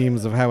internet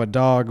memes of how a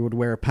dog would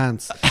wear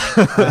pants.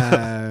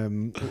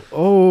 I'm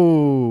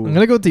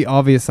gonna go with the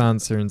obvious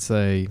answer and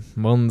say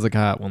one's a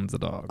cat, one's a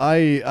dog.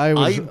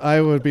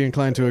 I would be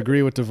inclined to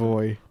agree with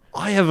Devoy.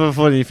 I have a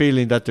funny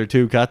feeling that they're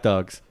 2 cat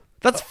dogs.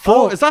 That's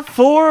 4. Is that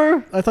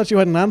 4? I thought you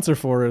had an answer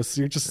for us.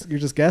 You're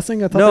just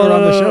guessing. I thought they were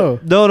on the show.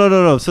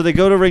 No. So they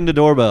go to ring the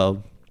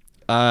doorbell,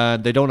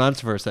 and they don't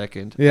answer for a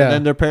second. Yeah. And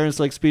then their parents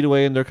like speed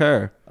away in their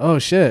car, Oh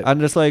shit!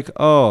 and it's like,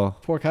 oh,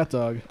 Poor cat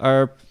dog.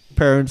 our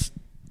parents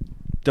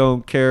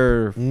don't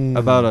care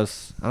about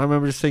us. And I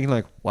remember just thinking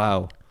like,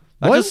 wow,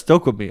 that Why- just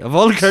stuck with me. Of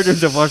all the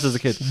cartoons I've watched as a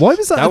kid, Why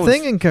was that That a was-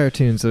 thing in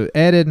cartoons? So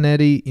Ed, Ed and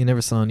Eddie, you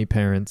never saw any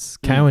parents.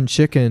 Cow and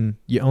Chicken,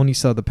 you only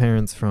saw the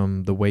parents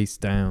from the waist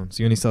down.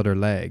 So you only saw their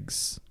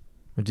legs.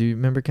 Or do you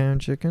remember Cow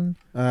and Chicken?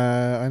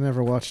 I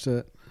never watched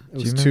it. It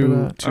Do you was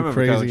remember that? too I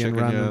remember Cow and crazy and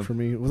Chicken, random yeah. for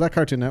me. Was that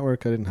Cartoon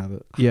Network? I didn't have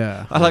it.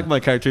 Yeah. I like my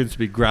cartoons to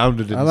be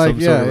grounded in I like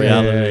some sort of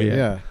reality.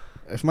 Yeah.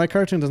 If my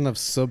cartoon doesn't have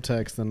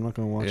subtext, then I'm not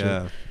going to watch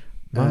Yeah. it.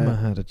 Mama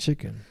had a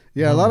chicken.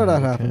 Yeah, a lot of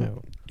Mama that had a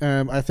happened.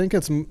 cow. I think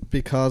it's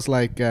because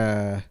like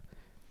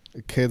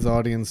kids'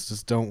 audience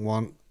just don't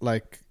want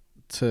like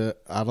to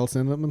adults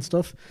in them and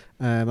stuff.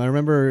 I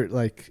remember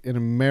like in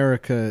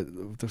America,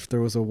 there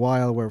was a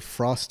while where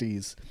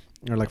Frosties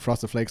or like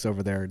Frosted Flakes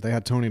over there, they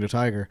had Tony the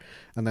Tiger,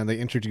 and then they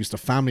introduced a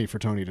family for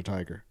Tony the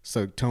Tiger.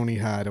 So Tony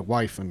had a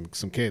wife and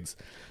some kids,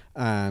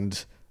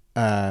 and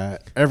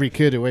every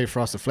kid who ate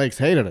Frosted Flakes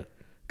hated it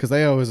because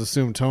they always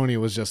assumed Tony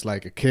was just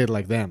like a kid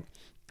like them.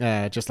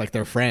 Just like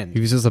their friend. He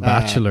was just a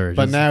bachelor.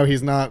 But just now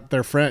he's not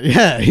their friend.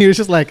 Yeah, he was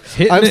just like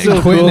hitting I'm it still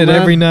and quitting cool, it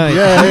man. every night.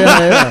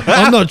 Yeah.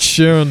 I'm not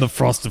sharing the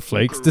Frosted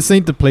Flakes. This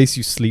ain't the place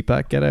you sleep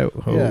at. Get out.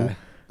 Ho.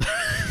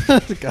 Yeah.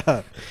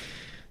 God.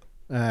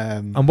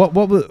 And what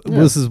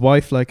was his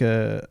wife like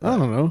a I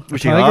don't know.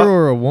 Was she tiger hot?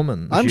 or a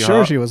woman? I'm she sure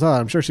hot? she was hot.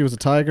 I'm sure she was a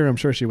tiger. I'm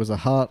sure she was a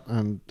hot,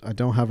 and I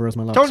don't have her as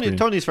my lock screen.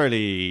 Tony's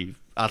fairly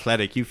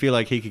athletic. You feel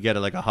like he could get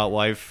like a hot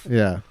wife.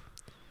 Yeah.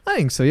 I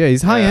think so. Yeah,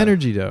 he's high Yeah.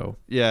 energy though.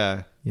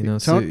 Yeah. You know,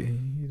 So,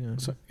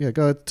 yeah,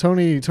 go ahead.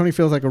 Tony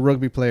feels like a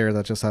rugby player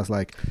that just has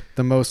like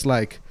the most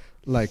like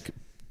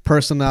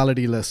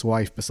personality-less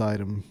wife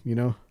beside him, you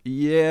know?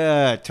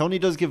 Yeah, Tony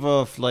does give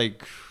off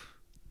like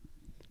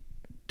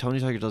Tony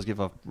Tiger does give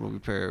off rugby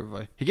player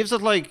vibe. He gives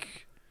us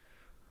like,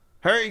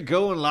 "How you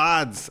going,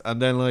 lads?"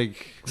 And then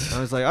like I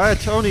was like, "All right,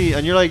 Tony,"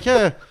 and you're like,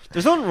 "Yeah,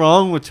 there's nothing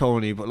wrong with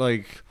Tony, but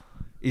like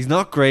he's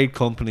not great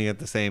company at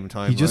the same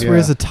time." he just Yeah.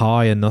 wears a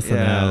tie and nothing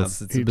Yeah.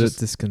 else. It's He a bit just-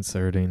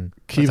 disconcerting.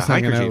 Keeps That's a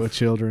hanging out handkerchief. with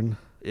children.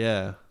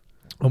 Yeah.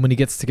 And when he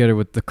gets together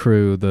with the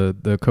crew,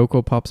 the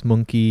Cocoa Pops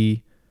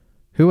monkey,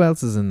 who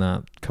else is in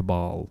that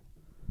cabal?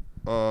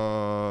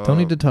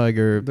 Tony the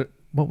Tiger.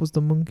 What was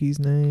the monkey's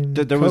name?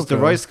 There was the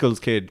Coco. Ricicles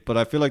kid, but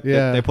I feel like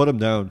Yeah. they put him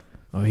down.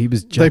 Oh, he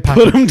was They jetpack-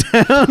 put him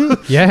down.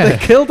 Yeah. They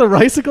killed the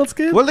Ricicles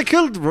kid. Well, they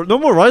killed no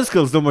more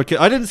Ricicles, no more kid.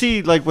 I didn't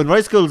see like when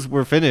Ricicles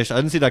were finished. I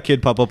didn't see that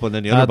kid pop up on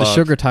any other The box.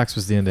 sugar tax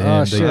was the end of him. Oh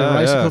They, shit, Yeah,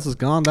 Ricicles yeah. is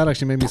gone. That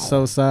actually made me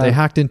so sad. they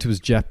hacked into his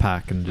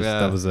jetpack and just Yeah.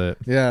 that was it.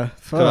 Yeah,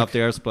 Cut off fuck. the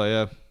air supply.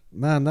 Yeah.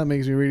 Man, that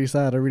makes me really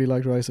sad. I really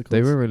liked Ricicles.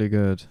 They were really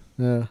good,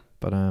 Yeah.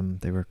 but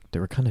they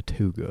were kind of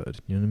too good.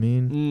 You know what I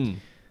mean? Mm.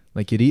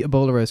 Like you'd eat a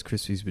bowl of Rice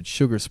Krispies with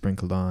sugar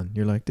sprinkled on.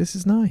 You're like, this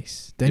is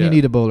nice. Then Yeah. you'd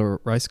eat a bowl of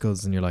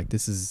Ricicles and you're like,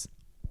 this is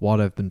what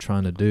I've been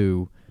trying to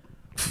do.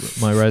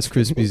 My Rice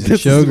Krispies and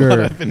This is what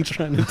sugar. I've been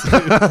trying to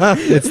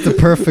do. It's the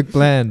perfect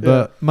blend. Yeah.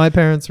 But my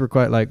parents were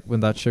quite like, when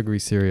that sugary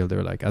cereal, they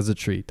were like, as a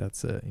treat,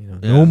 that's it. You know,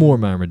 Yeah. no more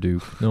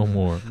Marmaduke, no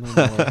more.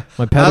 No more.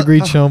 My pedigree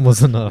chum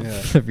was enough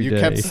Yeah. every You day.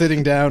 kept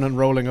sitting down and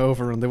rolling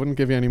over, and they wouldn't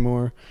give you any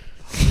more.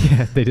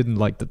 Yeah, they didn't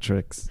like the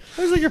tricks.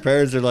 I was like, your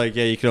parents are like,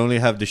 yeah, you can only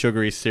have the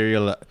sugary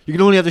cereal. You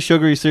can only have the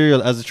sugary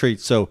cereal as a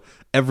treat. So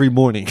every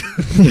morning.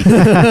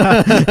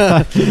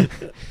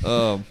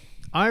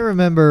 I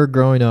remember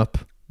growing up,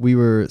 we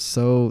were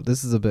so,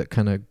 this is a bit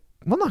kind of,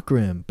 well, not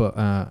grim,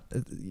 but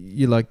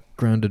you like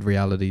grounded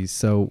realities.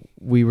 So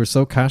we were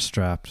so cash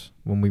strapped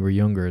when we were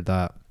younger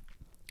that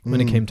when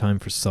it came time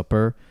for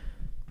supper,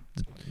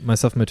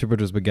 myself and my two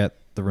brothers would get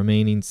the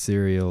remaining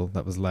cereal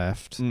that was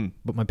left,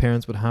 but my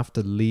parents would have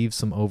to leave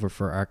some over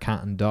for our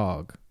cat and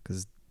dog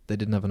because they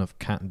didn't have enough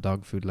cat and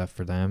dog food left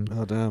for them.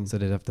 Oh damn! So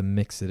they'd have to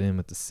mix it in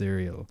with the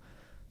cereal.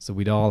 So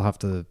we'd all have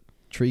to,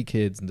 3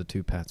 kids and the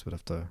 2 pets would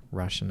have to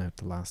ration out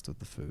the last of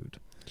the food.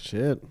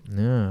 Shit.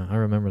 Yeah, I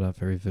remember that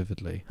very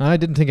vividly. I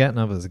didn't think anything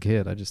of it as a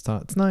kid. I just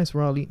thought, it's nice,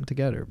 we're all eating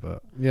together,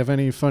 but... You have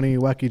any funny,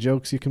 wacky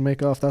jokes you can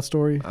make off that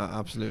story?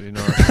 Absolutely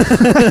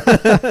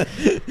not.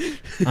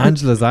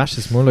 Angela's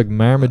ashes, more like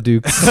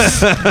Marmaduke's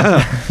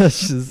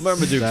ashes.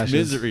 Marmaduke's Dashes.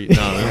 misery.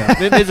 No.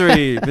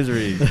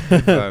 Misery.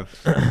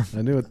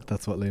 I knew it.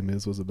 That's what Les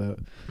Mis was about.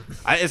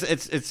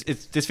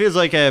 It's this feels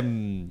like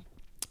It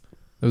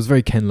was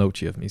very Ken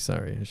Loachy of me,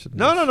 sorry. I shouldn't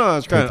No,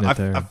 it's great. taken it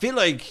there. I feel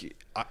like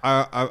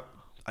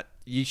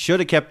You should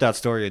have kept that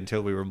story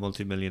until we were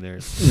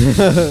multimillionaires.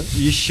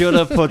 You should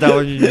have put that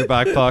one in your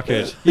back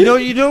pocket. You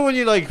know when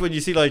you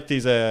see like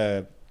these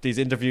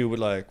interview with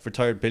like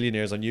retired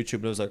billionaires on YouTube,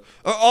 and I was like,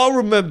 I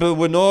remember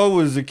when I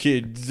was a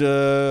kid.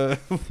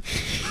 This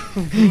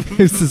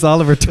is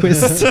Oliver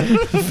Twist,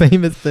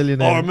 famous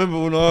billionaire. I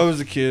remember when I was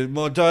a kid,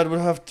 my dad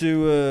would have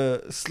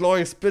to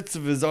slice bits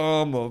of his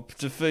arm up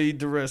to feed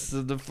the rest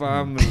of the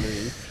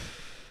family,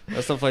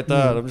 or stuff like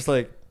that. I'm just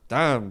like,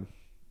 damn.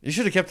 You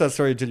should have kept that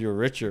story until you were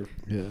richer.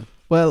 Yeah.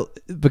 Well,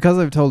 because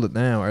I've told it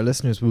now, our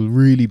listeners will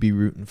really be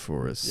rooting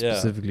for us, Yeah.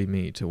 specifically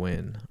me, to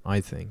win, I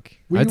think.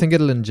 I think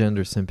it'll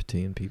engender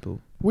sympathy in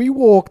people. We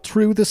walked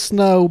through the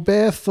snow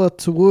barefoot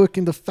to work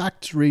in the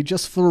factory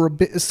just for a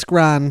bit of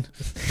scran.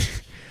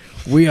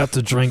 We had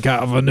to drink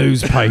out of a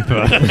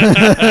newspaper.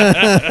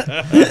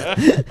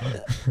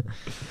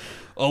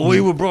 Oh,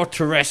 we were brought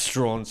to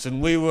restaurants, and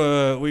we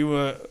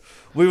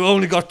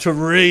only got to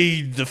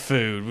read the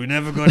food. We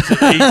never got to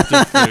eat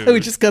the food. We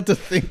just got to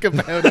think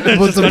about it.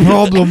 But the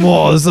problem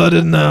was I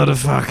didn't know how to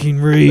fucking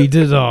read,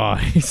 did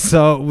I?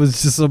 So it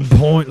was just a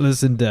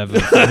pointless endeavour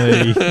for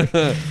me.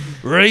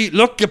 Right,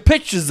 look at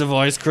pictures of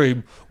ice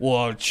cream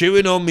while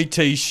chewing on me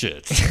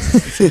t-shirt.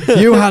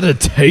 You had a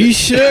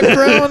t-shirt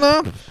growing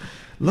up?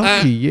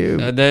 Lucky you.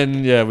 And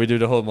then, we do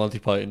the whole Monty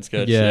Python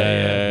sketch.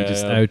 Yeah. We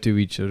just outdo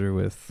each other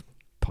with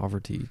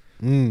poverty.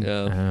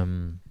 Yeah.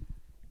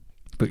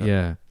 But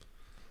yeah.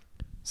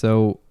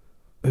 So,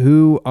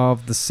 who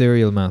of the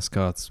cereal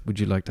mascots would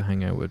you like to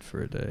hang out with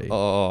for a day?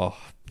 Oh.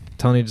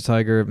 Tony the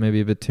Tiger,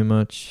 maybe a bit too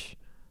much.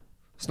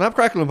 Snap,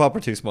 Crackle, and Pop are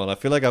too small. I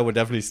feel like I would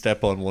definitely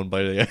step on one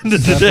by the end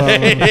of the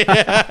day.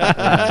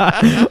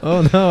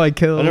 Oh no, I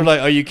killed him. And I'm like,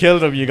 oh, you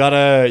killed him. You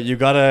gotta.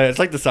 It's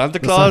like the Santa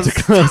Claus.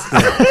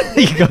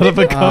 You gotta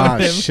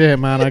become him. Shit,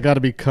 man. I gotta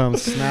become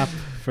Snap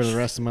for the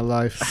rest of my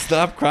life.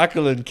 Snap,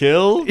 Crackle, and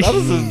Kill? That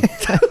doesn't...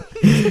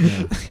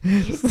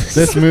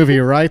 This movie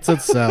writes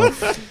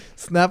itself.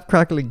 Snap,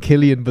 Crackle, and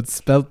Killian, but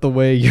spelt the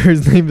way your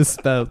name is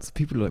spelt. So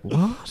people are like,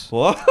 what?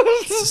 What?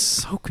 This is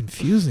so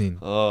confusing.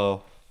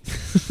 Oh.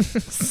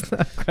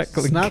 Snap,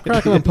 Crackle, Snap,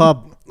 Crackle, and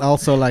Pop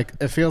also, like,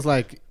 it feels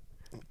like,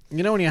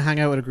 you know when you hang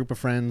out with a group of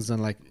friends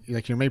and like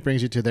your mate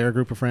brings you to their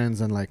group of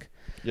friends and like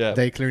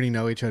they clearly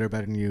know each other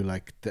better than you,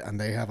 like and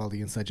they have all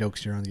the inside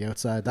jokes, you're on the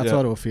outside. That's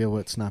what it will feel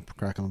with Snap,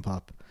 Crackle, and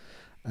Pop.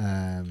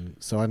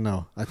 So I don't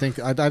know. I think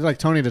I'd like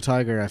Tony the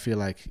Tiger. I feel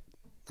like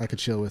I could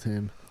chill with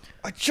him.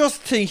 I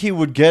just think he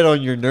would get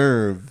on your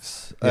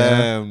nerves.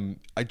 Yeah.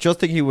 I just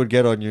think he would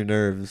get on your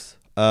nerves.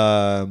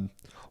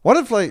 What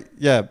if, like,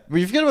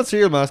 when you forget about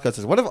cereal mascots,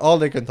 what if all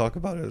they can talk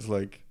about is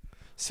like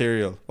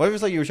cereal? What if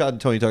it's like you were shouting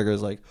Tony Tiger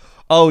is like,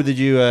 oh, did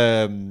you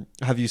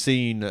have you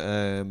seen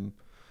the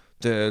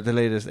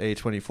latest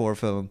A24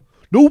 film?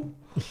 Nope.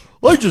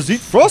 I just eat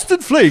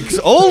Frosted Flakes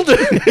all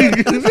day.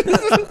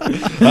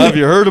 Have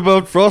you heard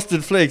about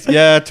Frosted Flakes?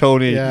 Yeah,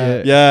 Tony.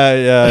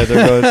 Yeah,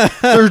 they're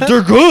good.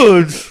 they're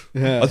good.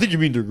 Yeah. I think you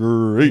mean they're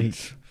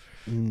great.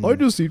 I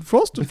just eat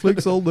Frosted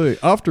Flakes all day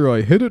after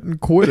I hit it and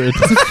quit it.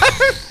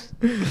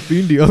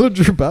 Being the other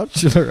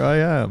bachelor I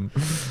am.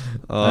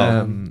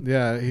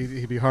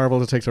 He'd be horrible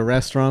to take to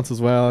restaurants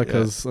as well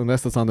because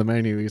unless it's on the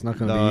menu, he's not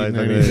going to be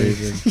eating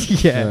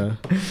anything.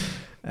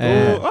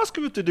 Ask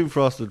him if they do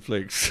Frosted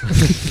Flakes.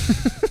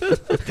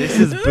 This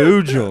is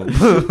Boojum.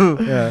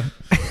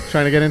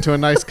 Trying to get into a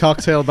nice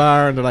cocktail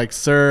bar and they're like,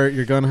 sir,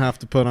 you're going to have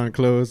to put on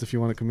clothes if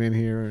you want to come in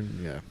here.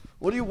 And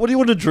What do you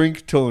want to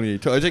drink, Tony?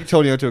 I take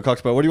Tony out to a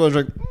cocktail bar. What do you want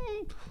to drink?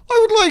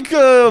 I would like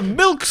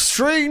milk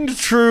strained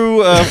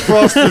through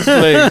Frosted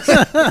Flakes.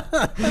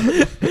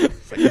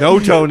 No,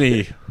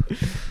 Tony.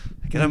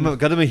 Get a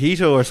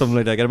mojito or something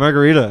like that. Get a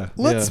margarita.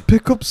 Let's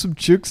pick up some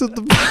chicks at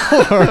the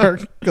bar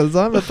because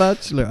I'm a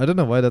bachelor. I don't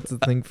know why that's a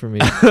thing for me.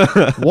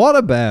 What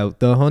about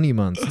the honey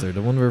monster,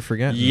 the one we're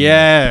forgetting?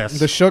 Yes.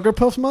 The Sugar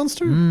Puff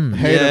monster?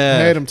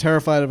 Hate him,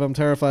 terrified of him.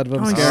 Scary.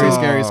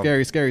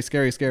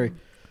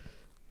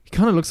 He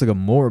kind of looks like a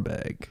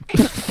moorbag.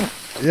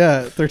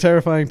 Yeah, they're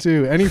terrifying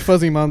too. Any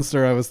fuzzy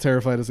monster, I was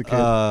terrified as a kid.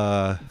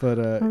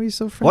 But he's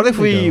so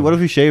friendly. What if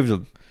we shaved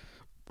him?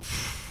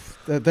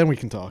 Then we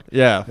can talk.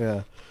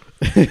 Yeah.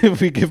 If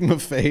we give him a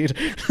fade.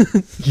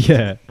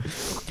 Yeah.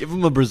 Give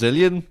him a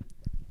Brazilian.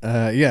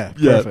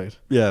 Perfect.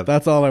 Yeah.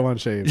 That's all I want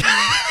shaved.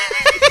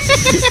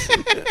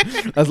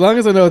 As long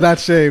as I know that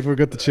shaved, we're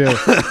good to chill.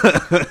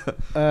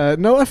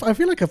 No, I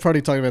feel like I've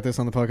probably talked about this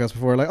on the podcast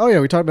before. Like,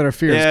 we talked about our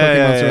fears. Cookie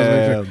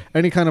Monster.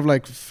 Any kind of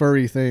like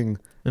furry thing.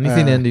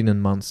 Anything ending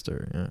in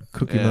monster. Yeah.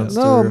 Cookie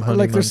Monster. No, honey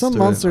like there's some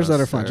monsters that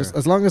are fun. Monster. Just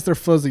as long as they're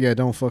fuzzy, I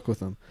don't fuck with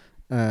them.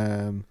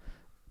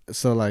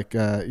 So like,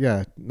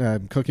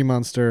 Cookie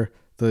Monster,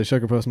 the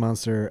Sugar Puff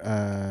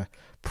Monster,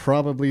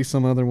 probably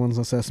some other ones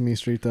on Sesame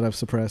Street that I've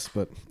suppressed,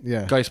 but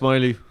yeah. Guy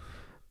Smiley.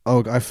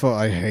 Oh,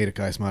 I hated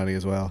Guy Smiley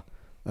as well.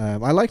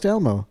 I liked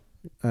Elmo.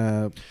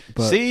 But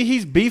See,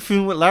 he's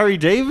beefing with Larry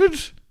David.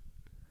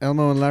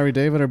 Elmo and Larry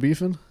David are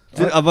beefing.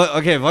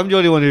 Okay, if I'm the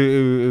only one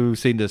who's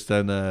seen this,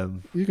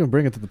 then you can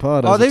bring it to the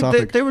pod. As a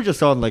topic. They were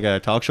just on like a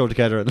talk show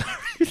together, and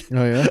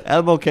Oh yeah.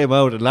 Elmo came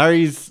out, and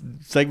Larry's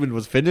segment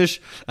was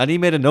finished, and he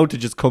made a note to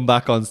just come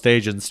back on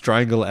stage and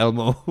strangle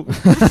Elmo.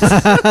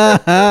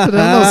 Did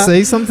Elmo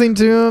say something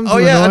to him? Oh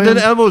yeah, and then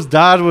Elmo's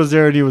dad was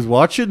there and he was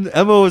watching.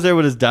 Elmo was there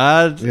with his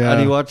dad, Yeah.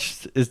 and he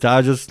watched his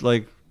dad just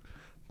like,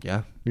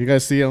 yeah, You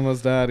guys see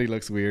Elmo's dad? He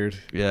looks weird.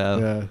 yeah.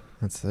 Yeah.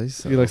 I'd say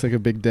so. He looks like a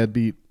big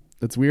deadbeat.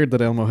 It's weird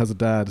that Elmo has a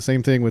dad.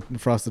 Same thing with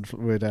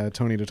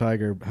Tony the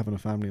Tiger having a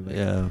family. Like,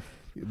 Yeah.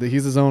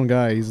 he's his own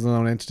guy. He's his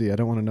own entity. I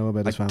don't want to know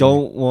about his I family.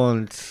 don't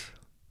want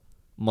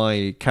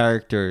my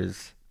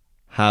characters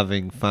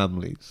having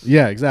families.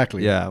 Yeah,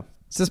 exactly. Yeah.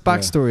 It's this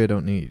backstory I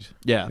don't need.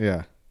 Yeah.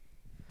 Yeah.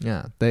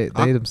 Yeah, they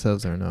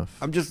themselves are enough.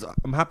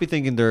 I'm happy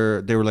thinking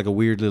they were like a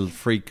weird little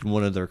freak in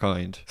one of their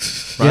kind,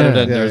 rather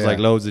than there's like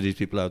loads of these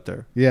people out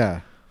there.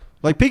 Yeah.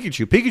 Like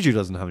Pikachu. Pikachu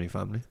doesn't have any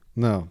family.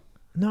 No.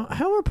 No,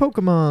 how are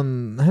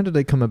Pokemon? How did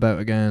they come about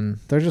again?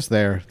 They're just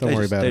there. Don't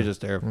worry about They're it. just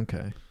there.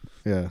 Okay,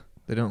 Yeah.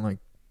 they don't like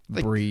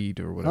Like- breed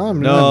or whatever.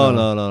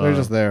 No. They're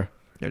just there.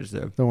 They're just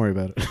there. Don't worry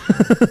about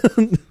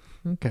it.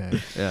 Okay,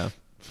 Yeah.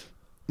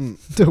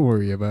 don't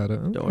worry about it.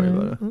 Don't worry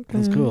about it. Okay.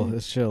 It's cool.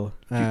 It's chill.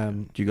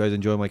 Do you guys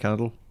enjoy my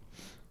candle?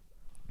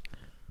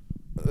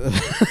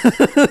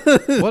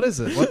 What is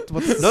it?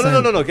 What's the No.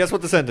 scent? Guess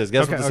what the scent is.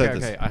 Guess what the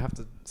scent is. I have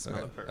to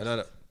smell it first. I know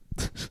that.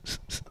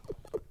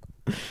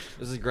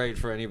 This is great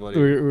for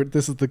anybody.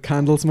 This is the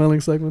candle smelling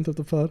segment of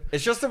the pod.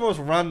 It's just the most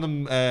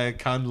random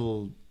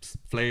candle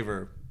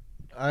flavor.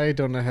 I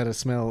don't know how to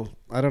smell.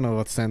 I don't know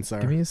what scents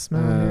are. Give me a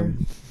smell here.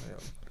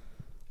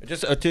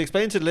 Just to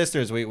explain to the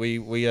listeners,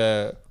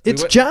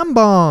 It's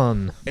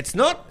Jambon. it's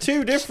not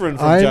too different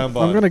from I'm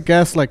Jambon. gonna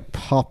guess like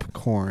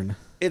popcorn.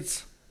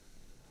 It's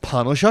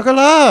pan au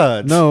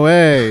chocolat. No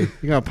way.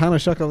 You got a pan au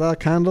chocolat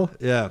candle?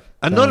 Yeah.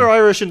 Another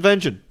Irish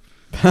invention.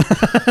 The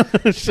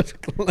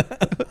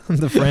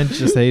French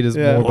just hate us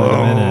Yeah. more by the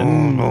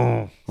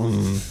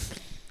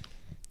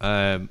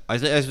minute. I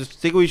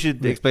think we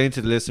should explain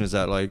to the listeners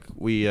that like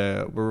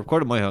we're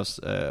recording at my house,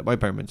 my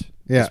apartment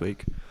Yeah. this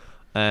week.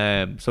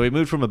 So we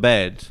moved from a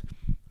bed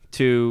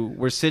to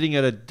we're sitting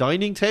at a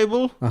dining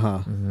table, Uh-huh.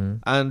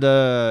 and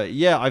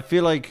I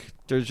feel like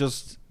there's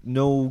just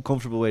no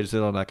comfortable way to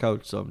sit on that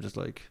couch. So I'm just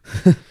like,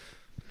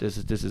 this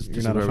is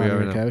You're not a where fan we of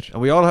are your now. couch?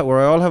 And we all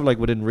have like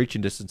within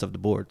reaching distance of the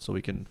board, so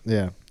we can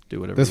Yeah. do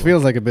whatever. This we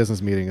feels want. like a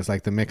business meeting. It's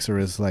like the mixer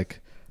is like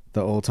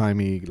the old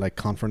timey like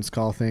conference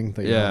call thing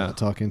that you Yeah. want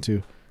to talk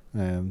into.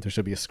 There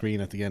should be a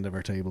screen at the end of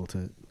our table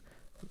to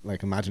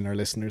like imagine our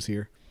listeners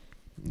here.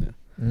 Yeah.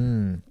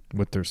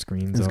 With their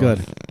screens It's off. good.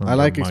 and I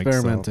like their mics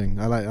experimenting.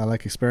 I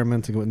like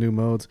experimenting with new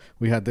modes.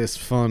 We had this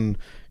fun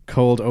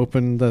cold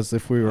open as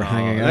if we were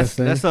hanging out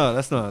thing.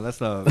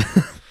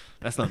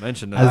 Let's not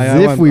mention that. As I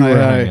if want- we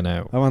were I- hanging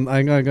out.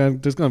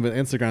 There's gonna be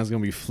Instagram's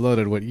gonna be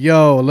flooded with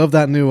yo. I love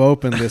that new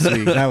open this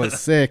week. That was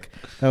sick.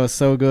 That was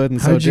so good and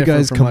How so did you different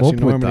guys from come what up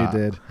you with normally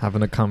that? did.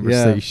 Having a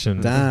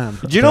conversation. Damn.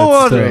 Do you know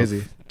That's what?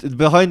 Crazy.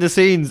 Behind the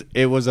scenes,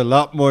 it was a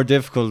lot more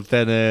difficult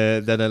than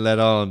it let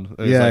on.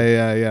 It was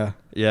Yeah.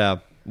 yeah.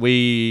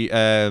 We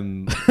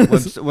when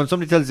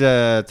somebody tells you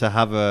to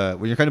have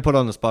when you're kind of put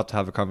on the spot to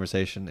have a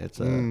conversation, it's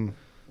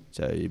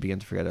so you begin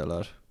to forget it a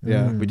lot.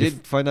 Yeah. We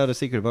did find out a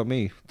secret about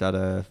me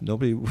that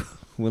nobody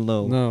will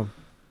know. No.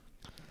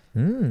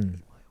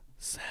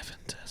 7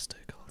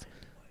 testicles.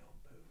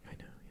 I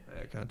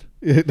can't.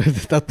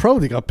 That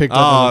probably got picked up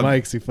on the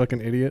mics, you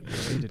fucking idiot.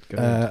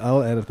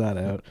 I'll edit that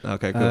out.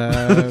 Okay,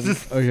 cool.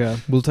 Oh yeah,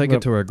 We'll take No.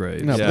 it to our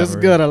grave. no, Yeah. this is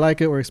good. I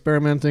like it. We're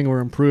experimenting. We're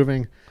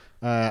improving.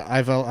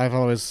 I've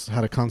always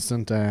had a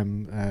constant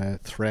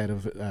thread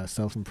of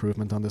self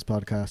improvement on this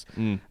podcast.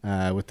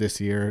 With this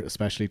year,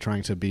 especially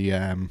trying to be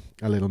a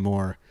little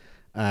more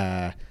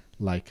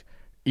like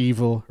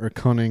evil or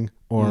cunning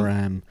or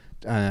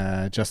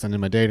just in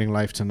my dating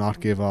life to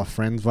not give off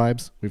friends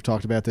vibes. We've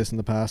talked about this in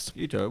the past.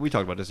 We talked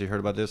about this. You heard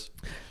about this?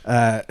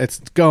 It's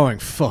going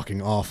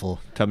fucking awful.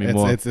 Tell me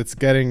more. It's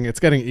getting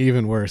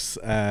even worse.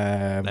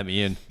 Let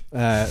me in.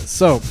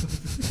 So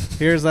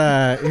here's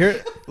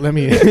here. Let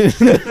me.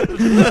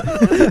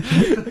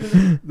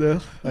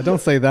 I don't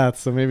say that,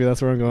 so maybe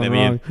that's where I'm going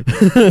wrong.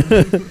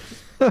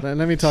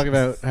 Let me talk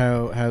about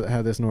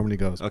how this normally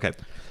goes. Okay.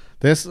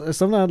 This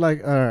something I'd like.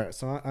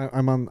 So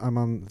I'm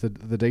on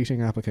the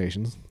dating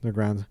applications. They're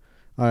grand.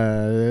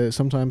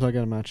 Sometimes I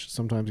get a match.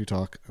 Sometimes you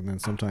talk, and then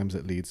sometimes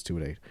it leads to a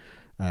date.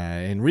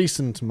 In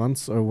recent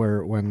months,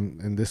 or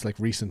when in this like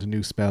recent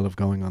new spell of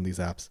going on these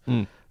apps,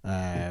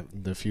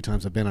 the few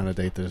times I've been on a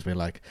date, there's been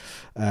like,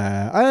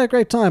 I had a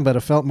great time, but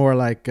it felt more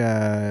like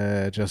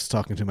just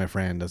talking to my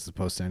friend as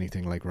opposed to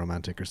anything like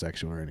romantic or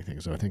sexual or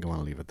anything. So I think I want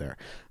to leave it there.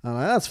 And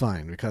that's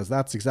fine because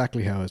that's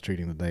exactly how I was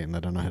treating the date, and I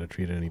don't know how to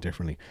treat it any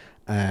differently.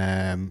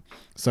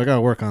 So I got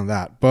to work on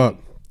that. But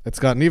it's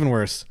gotten even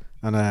worse,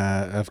 and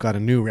I've got a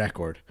new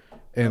record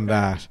in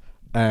that.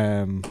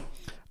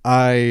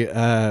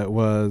 I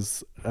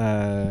was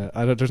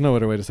there's no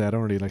other way to say it. I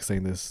don't really like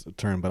saying this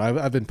term, but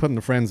I've been put in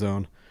the friend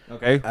zone.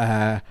 Okay.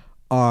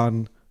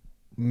 On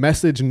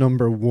message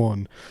number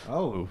 1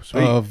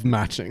 of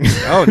matching.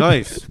 Oh,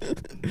 nice.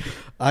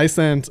 I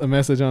sent a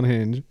message on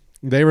Hinge.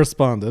 They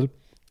responded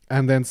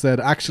and then said,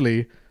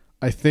 actually,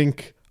 I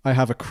think I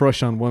have a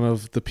crush on one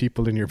of the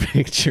people in your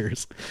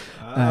pictures.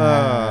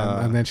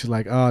 And then she's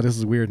like, oh, this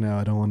is weird now.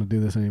 I don't want to do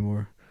this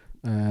anymore.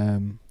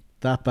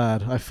 That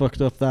bad. I fucked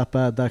up that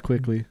bad that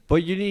quickly.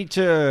 But you need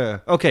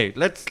to. Okay,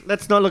 let's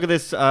not look at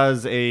this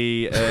as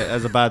a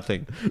bad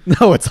thing.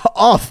 No, it's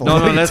awful. No,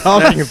 what are you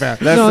talking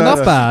about?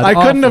 Not bad. I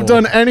couldn't have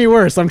Awful. done any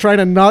worse. I'm trying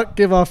to not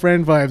give off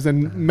friend vibes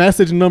and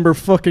message number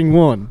fucking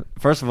 1.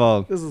 First of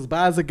all, This is as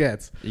bad as it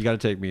gets. you got to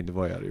take me and the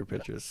boy out of your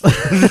pictures.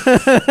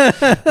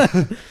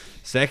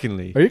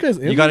 Secondly, Are you guys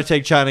in? you got to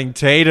take Channing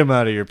Tatum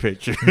out of your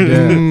pictures.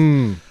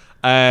 Yeah.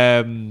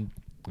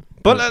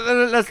 But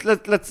let's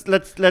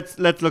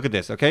look at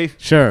this, okay?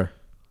 Sure.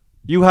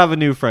 You have a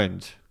new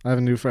friend. I have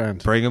a new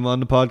friend. Bring him on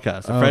the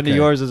podcast. A friend of Okay.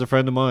 yours is a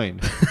friend of mine.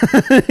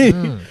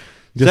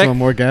 Just one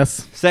more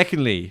guess.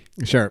 Secondly,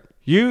 Sure.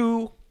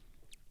 this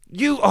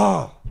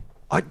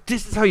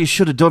is how you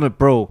should have done it,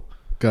 bro.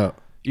 Go.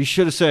 You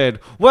should have said,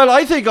 well,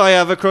 I think I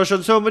have a crush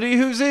on somebody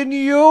who's in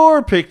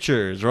your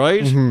pictures,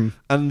 right? Mm-hmm.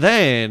 And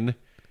then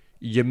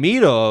you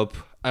meet up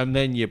and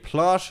then you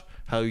plot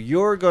how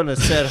you're going to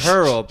set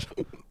her up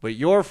with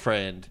your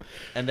friend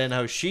and then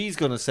how she's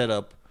going to set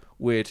up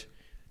with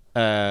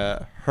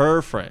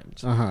her friend.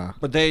 Uh-huh.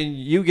 But then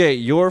you get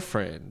your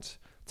friend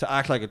to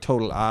act like a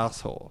total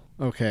asshole.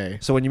 Okay.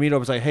 So when you meet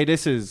up, it's like, hey,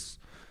 this is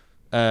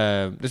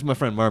my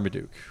friend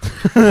Marmaduke.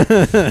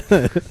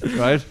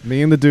 Right?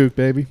 Me and the Duke,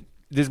 baby.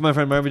 This is my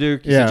friend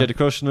Marmaduke. You Yeah. said you had a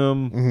crush on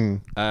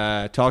him.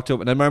 Mm-hmm. Talk to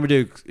him. And then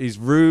Marmaduke, he's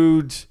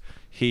rude.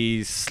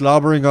 He's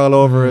slobbering all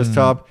over his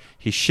top.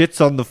 He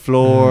shits on the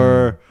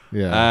floor.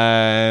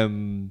 Yeah.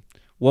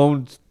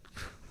 Won't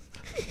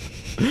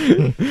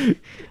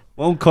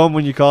come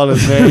when you call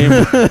his name.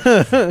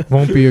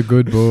 Won't be a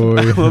good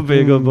boy. Won't be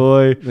a good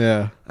boy.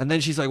 Yeah. And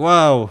then she's like,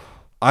 wow,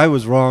 I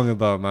was wrong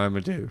about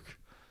Marmaduke.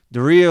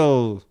 The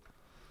real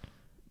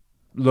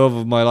love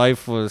of my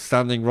life was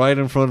standing right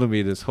in front of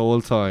me this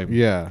whole time.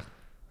 Yeah.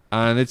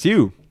 And it's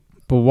you.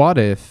 But what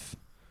if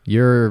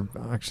you're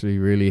actually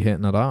really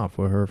hitting it off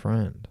with her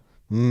friend?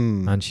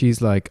 And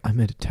she's like, I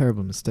made a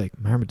terrible mistake.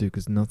 Marmaduke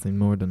is nothing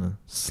more than a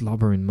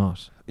slobbering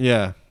mutt.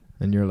 Yeah.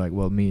 And you're like,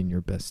 well, me and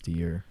your bestie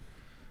are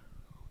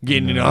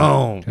Getting it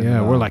on.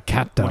 Yeah, we're like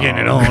cat dog. We're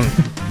getting it on.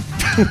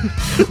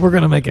 We're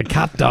gonna make a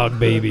cat dog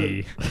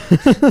baby.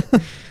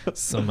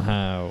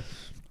 Somehow.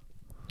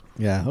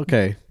 Yeah.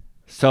 Okay.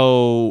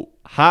 So,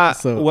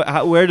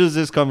 So- where does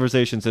this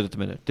conversation sit at the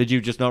minute? Did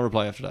you just not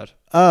reply after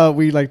that?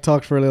 We like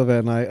talked for a little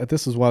bit, and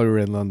this was while we were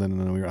in London,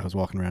 and I was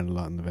walking around a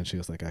lot, and eventually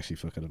I was like, actually,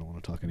 fuck it, I don't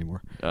want to talk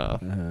anymore.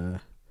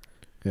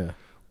 Yeah.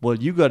 Well,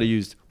 you got to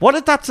use. What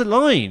if that's a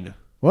line?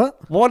 What?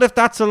 What if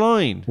that's a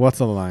line? What's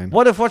the line?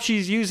 What if what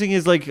she's using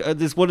is like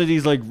this one of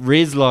these like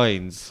Riz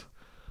lines?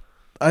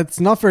 It's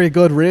not very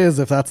good Riz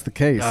if that's the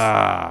case.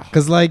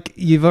 Because like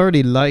you've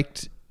already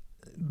liked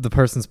the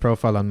person's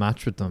profile on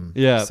Match with them.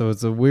 Yeah. So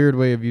it's a weird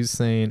way of you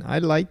saying I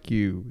like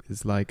you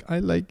is like I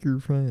like your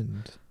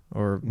friend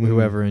or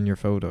whoever in your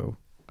photo.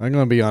 I'm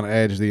gonna be on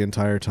edge the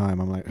entire time.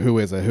 I'm like, who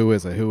is it? Who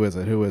is it? Who is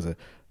it? Who is it?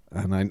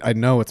 And I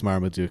know it's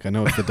Marmaduke. I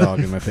know it's the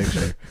dog in my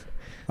picture.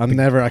 I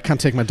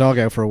can't take my dog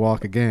out for a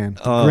walk again.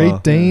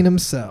 Great Dane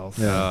himself.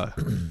 Yeah.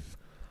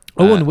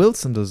 Owen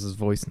Wilson does his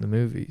voice in the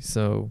movie,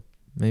 so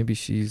maybe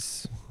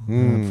she's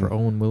for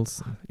Owen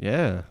Wilson.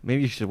 Yeah,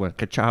 maybe you should have went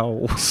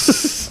ka-chow.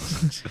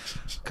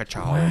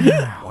 Ka-chow.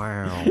 Wow.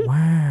 Wow.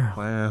 Wow.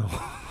 Wow.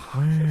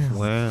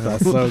 Wow.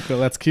 That's so cool.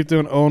 Let's keep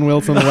doing Owen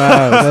Wilson.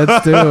 Wow.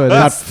 Let's do it.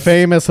 That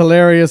famous,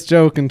 hilarious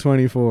joke in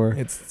 24.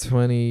 It's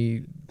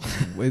 20.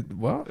 Wait,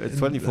 what? It's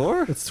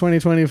 24? It's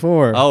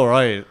 2024. Oh,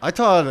 right. I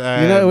thought...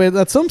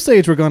 At some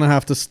stage we're going to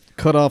have to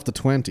cut off the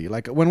 20.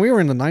 Like when we were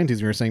in the 90s,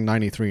 we were saying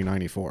 93,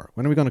 94.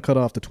 When are we going to cut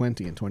off the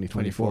 20 in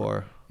 2024?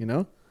 24. You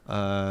know?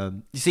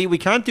 You see, we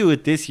can't do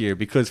it this year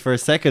because for a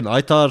second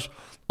I thought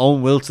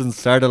Owen Wilson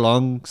started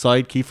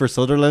alongside Kiefer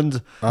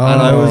Sutherland,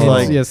 and I was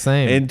like, yeah,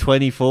 same. in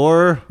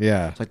 24.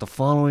 Yeah. It's like the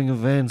following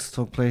events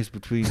took place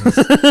between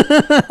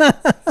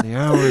the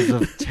hours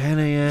of 10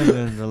 a.m.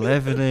 and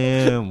 11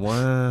 a.m.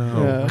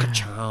 Wow. Yeah.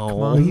 Ka-chow.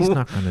 Come on, he's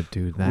not going to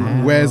do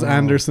that. Wes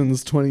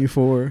Anderson's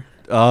 24.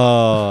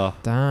 Oh,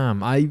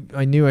 Damn, I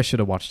knew I should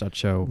have watched that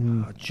show.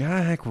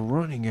 Jack, we're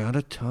running out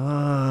of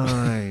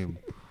time.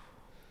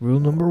 Rule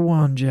number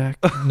 1, Jack: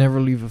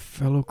 never leave a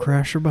fellow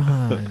crasher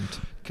behind.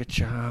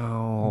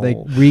 Ka-chow. They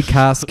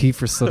recast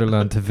Kiefer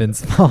Sutherland to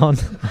Vince Vaughn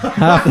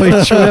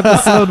halfway through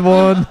episode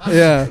 1.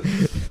 Yeah.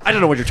 I don't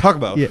know what you're talking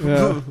about. Yeah.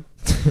 Yeah.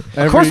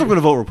 Of course I'm going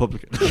to vote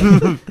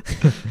Republican.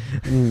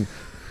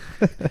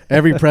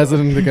 Every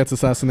president that gets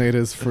assassinated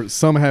is for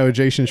somehow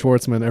Jason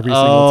Schwartzman every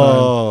single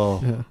Oh.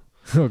 time.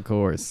 Yeah. Of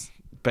course.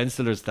 Ben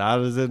Stiller's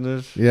dad is in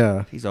it.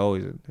 Yeah. He's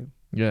always in it.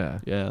 Yeah.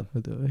 Yeah.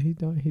 He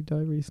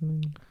died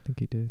recently. I think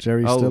he did.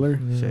 Jerry Stiller.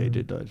 Yeah. He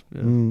did die.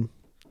 Yeah.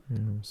 Yeah,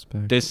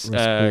 respect. This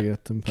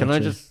Respect can I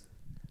Patrick. just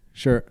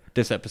Sure.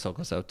 this episode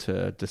goes out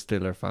to the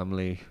Stiller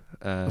family.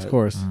 Of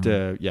course.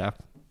 Yeah.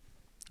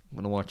 I'm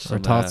gonna watch some.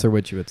 Our thoughts are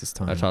with you at this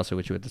time. Our thoughts are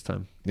with you at this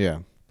time. Yeah.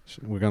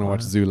 We're going to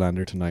watch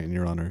Zoolander tonight in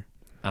your honor.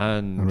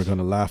 And we're And going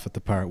to laugh at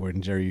the part where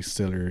Jerry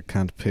Stiller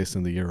can't piss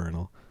in the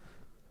urinal.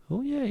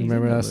 Oh yeah,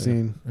 Remember that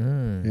scene?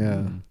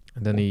 Yeah.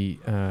 And then he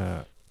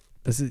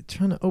is he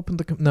trying to open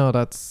the no,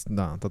 that's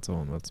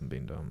Owen Wilson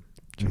being dumb.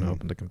 Trying to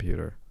open the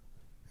computer.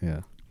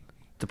 Yeah.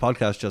 The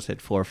podcast just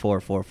hit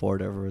 4444.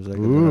 Whatever it was like.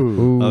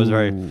 Ooh. I was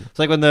very. It's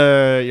like when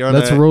you're on.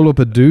 Let's roll up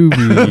a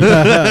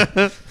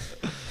doobie.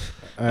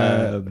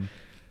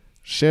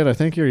 Shit, I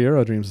think your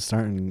Euro Dreams is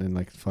starting in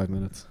like 5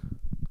 minutes.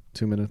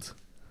 2 minutes.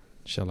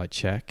 Shall I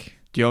check?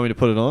 Do you want me to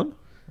put it on?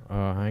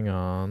 Hang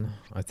on.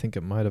 I think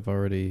it might have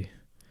already.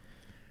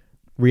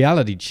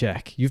 Reality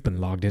check. You've been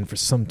logged in for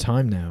some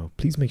time now.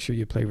 Please make sure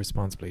you play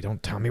responsibly.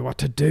 Don't tell me what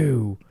to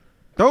do.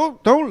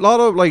 Don't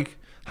lotto like.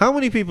 How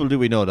many people do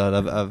we know that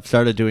have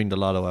started doing the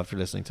lotto after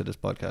listening to this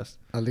podcast?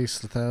 At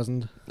least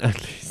 1,000.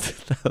 At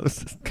least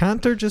 1,000.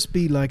 Can't there just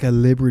be like a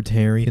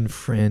libertarian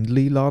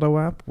friendly lotto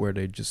app where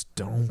they just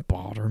don't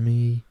bother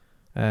me?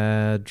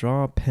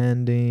 Draw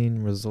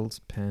pending, results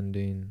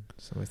pending.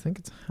 So I think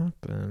it's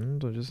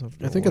happened. I just have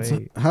to I think wait.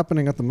 it's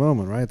happening at the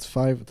moment, right?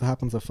 It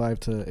happens at 5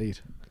 to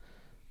 8.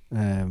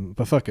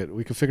 But fuck it,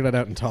 we can figure that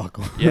out and talk.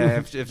 Yeah,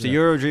 if the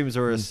Euro Dreams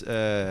were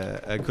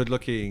a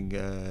good-looking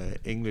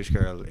English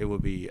girl, it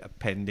would be a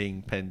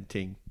pending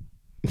Ting.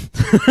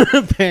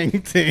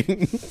 Peng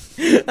Ting.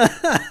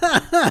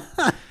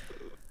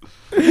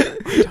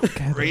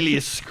 Really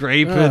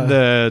scraping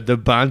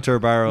the banter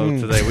barrel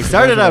today. We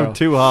started out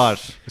too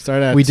hot. We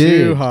started out We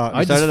too did. hot.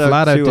 I just started out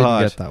flat out too didn't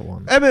hot. get that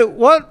one. Emmett,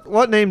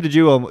 what name did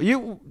you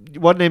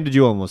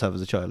almost have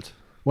as a child?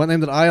 What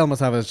name did I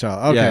almost have as a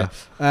child? Okay.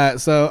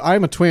 So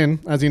I'm a twin,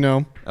 as you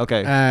know.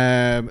 Okay.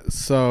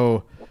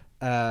 So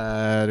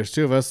there's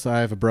two of us.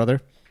 I have a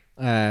brother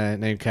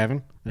named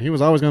Kevin. And he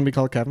was always going to be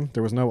called Kevin.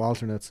 There was no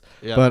alternates.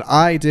 Yeah. But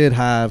I did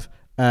have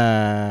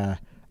a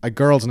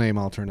girl's name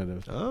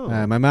alternative.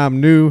 Oh. My mom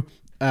knew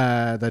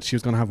that she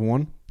was going to have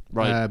one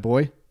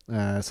boy.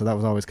 So that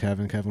was always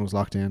Kevin. Kevin was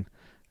locked in.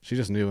 She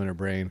just knew in her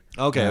brain.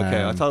 Okay.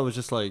 I thought it was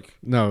just like...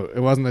 No, it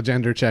wasn't a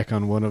gender check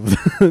on one of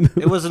them.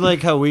 It wasn't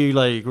like how we're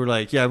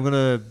like, yeah, I'm going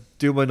to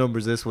do my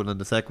numbers this one and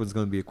the second one's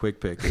going to be a quick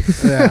pick.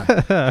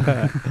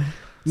 Yeah.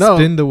 No,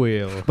 Spin the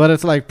wheel. but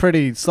it's like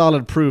pretty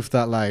solid proof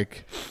that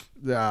like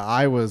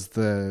I was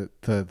the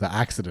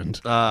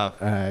accident.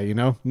 You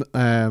know,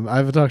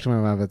 I've talked to my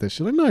mom about this.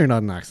 She's like, "No, you're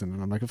not an accident."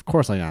 And I'm like, "Of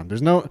course I am."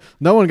 There's no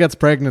one gets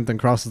pregnant and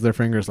crosses their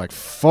fingers like,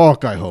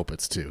 "Fuck, I hope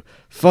it's two.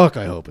 Fuck,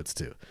 I hope it's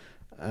two."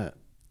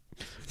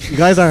 You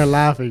guys aren't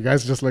laughing. You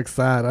guys just look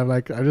sad. I'm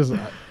like,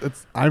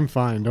 I'm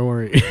fine. Don't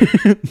worry.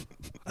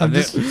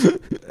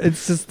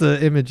 It's just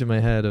the image in my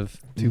head of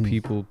two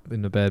people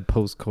in the bed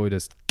post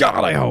coitus.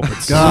 God, I hope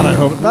it's. God, I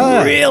hope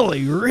that.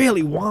 Really,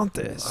 really want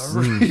this.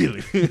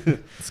 Really?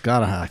 It's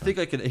gotta I happen. think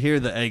I can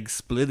hear the egg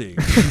splitting.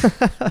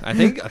 I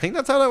think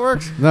that's how that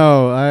works.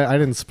 No, I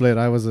didn't split.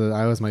 I was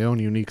my own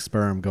unique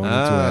sperm going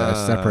into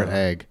a separate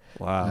egg.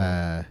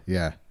 Wow.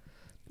 Yeah.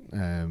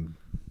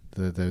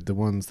 The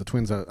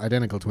twins,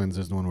 identical twins.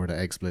 There's the one where the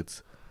egg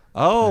splits.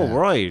 Oh,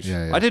 right.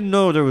 Yeah. I didn't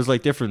know there was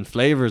like different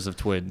flavors of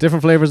twins.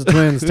 Different flavors of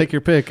twins. Take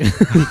your pick.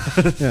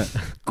 Yeah.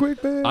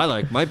 Quick, man. I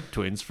like my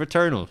twins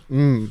fraternal.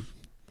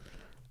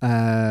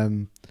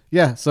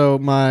 Yeah. So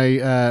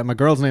my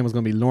girl's name was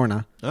going to be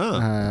Lorna. Oh.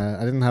 I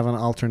didn't have an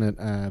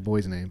alternate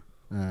boy's name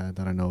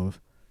that I know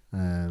of.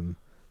 And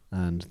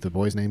the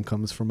boy's name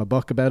comes from a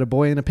book about a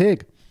boy and a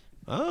pig.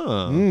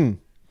 Oh.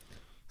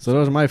 So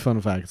those are my fun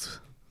facts.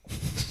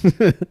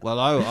 Well,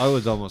 I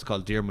was almost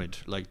called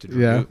Diarmid, like the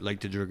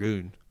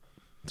Dragoon.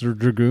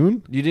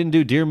 Dragoon? You didn't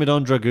do Diarmid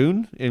on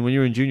Dragoon when you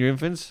were in junior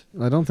infants?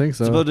 I don't think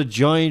so. It's about a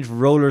giant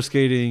roller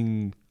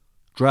skating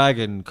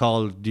dragon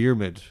called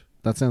Diarmid.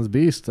 That sounds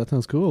beast. That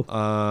sounds cool.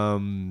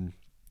 And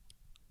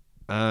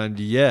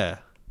yeah.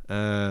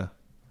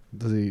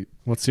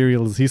 What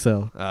cereal does he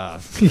sell? Yeah.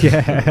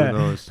 Who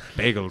knows?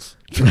 Bagels.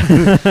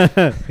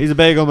 He's a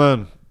bagel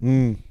man.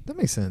 That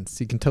makes sense.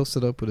 He can toast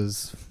it up with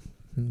his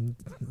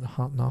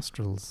hot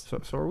nostrils.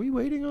 So are we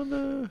waiting on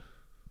the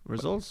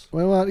results?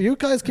 Well, you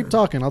guys keep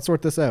talking. I'll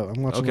sort this out.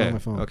 I'm watching on my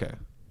phone. Okay.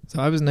 So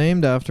I was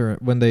named after,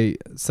 when they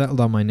settled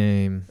on my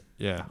name,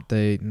 Yeah.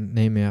 they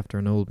named me after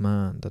an old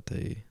man that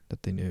they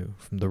knew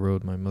from the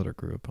road my mother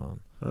grew up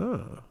on.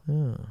 Oh.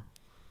 Yeah.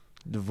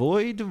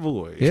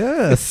 Devoy.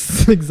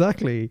 Yes,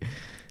 exactly.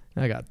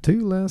 I got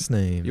two last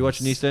names. You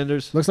watching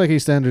EastEnders? Looks like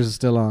EastEnders is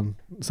still on.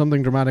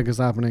 Something dramatic is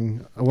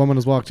happening. A woman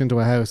has walked into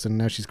a house and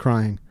now she's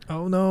crying.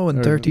 Oh no, and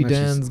Or Dirty no, she's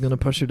Dan's going to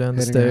push her down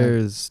the hitting her head.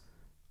 stairs.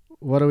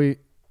 What? Do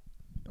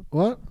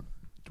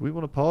we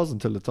want to pause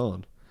until it's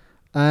on?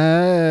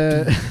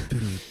 I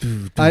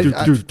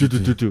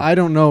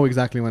don't know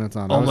exactly when it's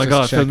on. I Oh was my just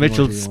god, Phil checking Mitchell's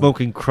what you want.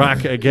 smoking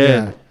crack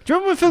again. Yeah. Do you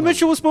remember when Phil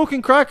Mitchell was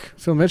smoking crack?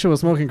 Phil Mitchell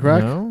was smoking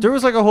crack. No? There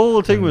was like a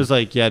whole thing was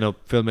like, yeah, no,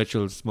 Phil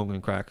Mitchell's smoking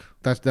crack.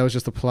 That was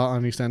just the plot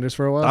on EastEnders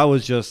for a while. That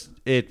was just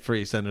it for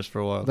EastEnders for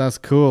a while. That's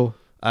cool.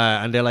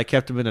 And they like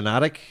kept him in an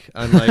attic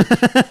and like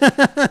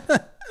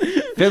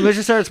Phil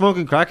Mitchell started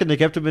smoking crack and they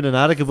kept him in an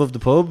attic above the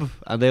pub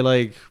and they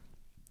like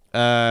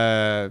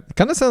Kind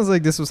of sounds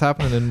like this was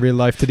happening in real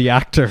life to the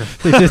actor.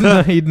 They didn't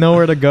know he'd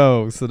nowhere to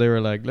go, so they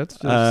were like, let's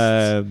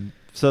just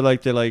so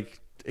like they like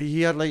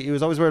he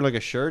was always wearing like a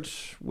shirt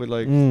with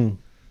like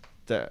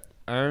the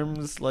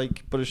arms,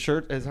 like, but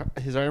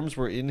his arms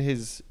were in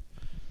his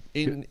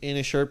in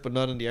a shirt, but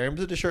not in the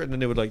arms of the shirt, and then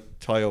they would like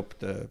tie up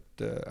the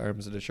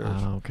arms of the shirt.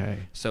 Ah,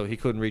 okay. So he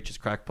couldn't reach his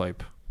crack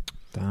pipe.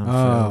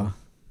 Damn,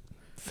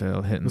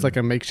 Phil hitting. It was like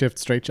a makeshift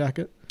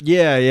straitjacket.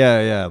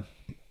 Yeah.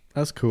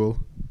 That's cool.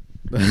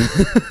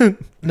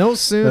 No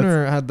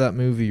sooner had that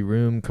movie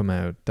Room come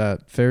out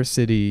that Fair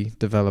City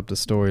developed a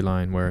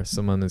storyline where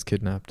someone is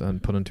kidnapped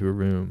and put into a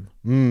room,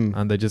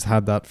 and they just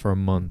had that for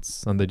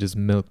months, and they just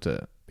milked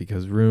it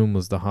because Room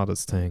was the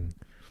hottest thing.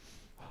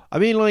 I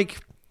mean, like,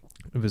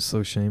 it was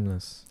so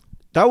shameless.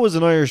 That was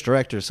an Irish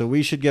director, so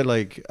we should get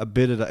like a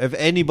bit of that. If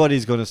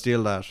anybody's going to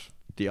steal that,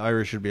 the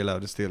Irish should be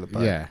allowed to steal it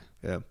back.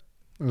 Yeah.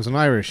 It was an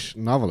Irish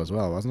novel as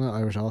well, wasn't it?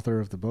 Irish author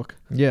of the book.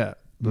 Yeah.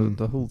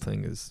 The whole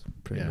thing is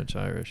pretty much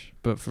Irish,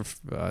 but for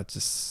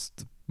just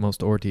the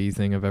most RTE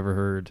thing I've ever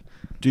heard.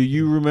 Do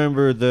you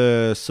remember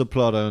the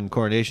subplot on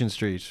Coronation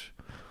Street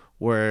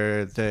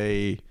where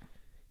they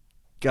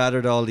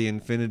gathered all the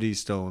Infinity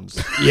Stones?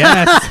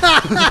 Yes.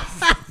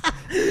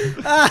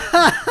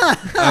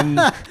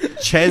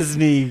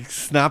 Chesney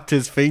snapped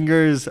his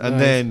fingers, and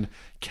then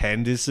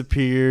Ken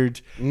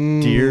disappeared.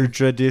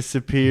 Deirdre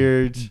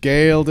disappeared.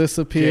 Gail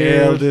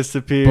disappeared.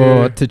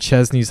 But to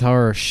Chesney's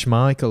horror,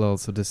 Schmeichel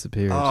also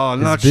disappeared. Oh,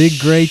 his not big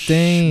Great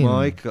Dane.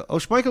 Schmeichel. Oh,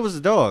 Schmeichel was the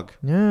dog.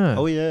 Yeah.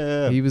 Oh,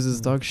 yeah. He was his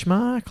dog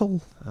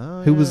Schmeichel,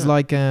 Oh, who was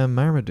like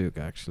Marmaduke,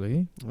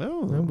 actually.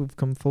 Oh. Now we've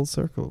come full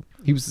circle.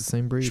 He was the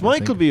same breed.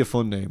 Schmeichel would be a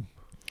fun name.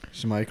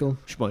 Schmeichel.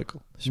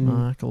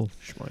 Schmeichel.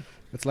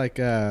 It's like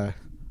an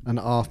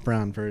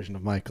off-brand version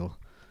of Michael.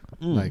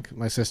 Like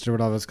my sister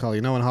would always call,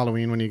 in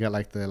Halloween when you get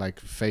like the like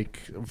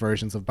fake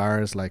versions of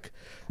bars, like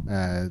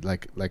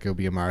it'll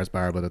be a Mars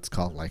bar, but it's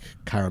called like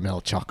Caramel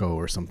Choco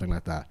or something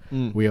like that.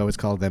 We always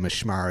call them a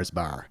Schmars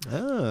bar.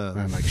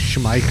 And like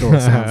Schmeichel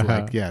sounds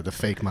like the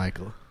fake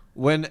Michael.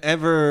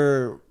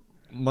 Whenever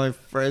my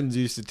friends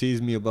used to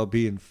tease me about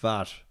being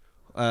fat,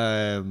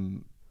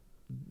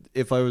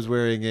 if I was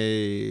wearing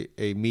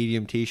a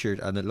medium t-shirt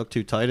and it looked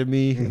too tight on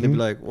me, they'd be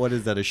like, "What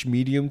is that? A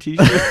medium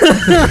t-shirt?"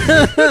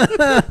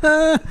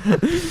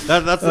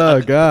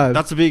 God,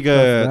 that's a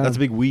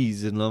big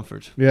wheeze in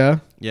Longford. Yeah.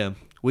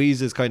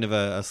 Wheeze is kind of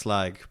a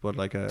slag, but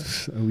like a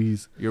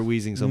wheeze. You're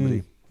wheezing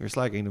somebody. You're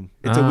slagging them.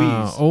 It's a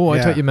wheeze. Oh, I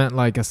thought you meant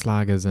like a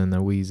slag as in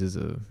a wheeze is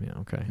a... Yeah,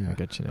 okay. Yeah. I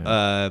get you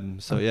now.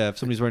 So yeah, if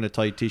somebody's wearing a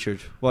tight t-shirt,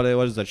 what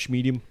is that?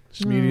 Schmedium?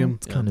 Schmedium.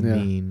 It's kind of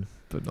mean,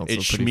 but also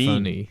It's pretty schmeen.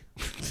 funny.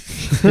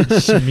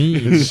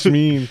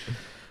 Schmeen.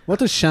 What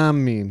does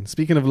sham mean?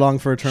 Speaking of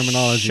Longford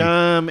terminology.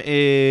 Sham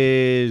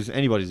is...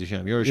 Anybody's a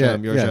sham. You're a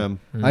sham. You're a sham.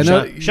 I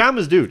know. Sham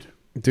is dude.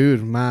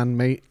 Dude, man,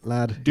 mate,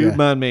 lad. Dude,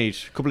 man,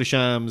 mate. A couple of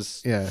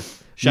shams. Yeah.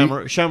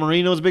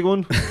 Shamarino's a big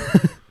one.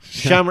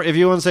 If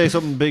you want to say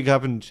something big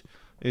happened,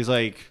 it's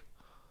like,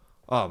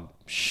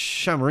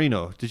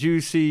 Shamarino. Did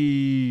you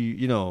see,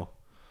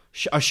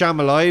 a Sham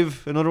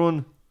Alive, another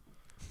one?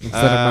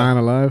 Instead of Man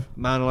Alive?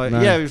 Man Alive.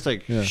 Man. Yeah, it was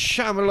like,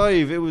 Sham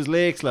Alive. It was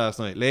Lakes last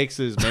night. Lakes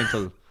is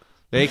mental.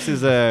 Lakes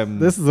is...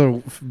 This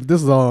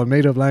is all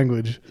made up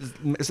language.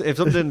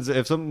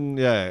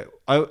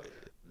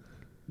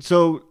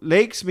 So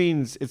Lakes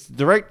means it's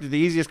the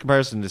easiest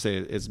comparison to say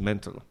is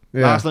mental.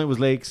 Yeah. Last night was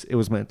Lakes, it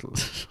was mental.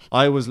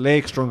 I was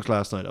Lakes drunk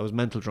last night. I was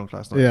mental drunk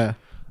last night. Yeah.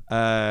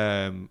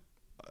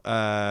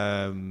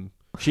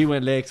 She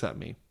went Lakes at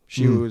me.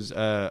 She was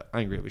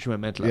angry at me. She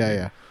went mental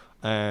at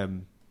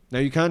me. Now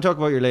you can't talk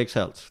about your Lakes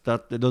health.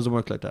 It doesn't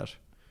work like that.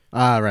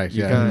 Ah, right.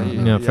 You Yeah.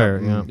 can't,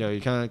 fair. Yeah. Yeah, you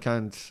can't. You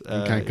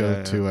can't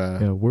go to.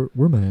 Yeah,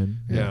 we're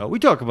man. Yeah, we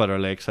talk about our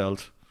Lakes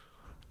health.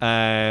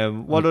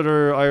 What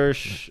other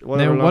Irish?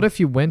 What if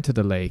you went to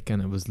the lake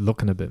and it was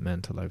looking a bit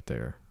mental out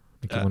there?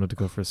 Like you wanted to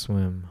go for a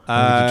swim. How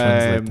would you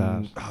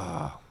translate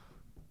that?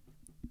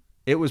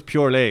 It was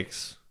pure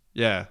lakes.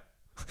 Yeah.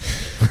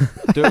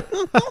 The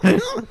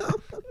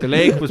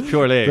lake was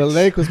pure lakes. The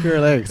lake was pure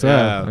lakes.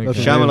 Yeah.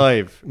 Okay. Sham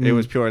Alive. It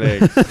was pure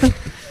lakes.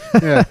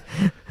 Yeah.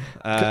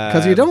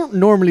 Because you don't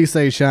normally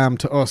say sham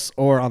to us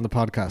or on the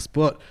podcast,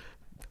 but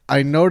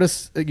I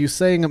notice you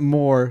saying it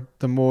more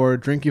the more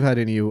drink you've had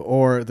in you,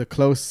 or the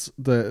closer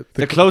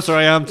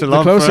I am to the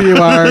Longford. closer you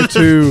are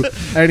to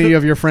any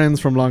of your friends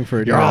from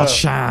Longford. You're all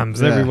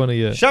shams, every one of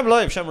you. Sham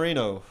Alive,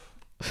 Shamarino.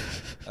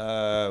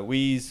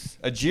 Wheeze.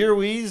 A jeer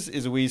wheeze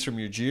is a wheeze from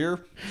your jeer.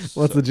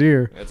 What's the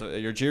jeer?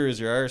 Your jeer is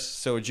your arse.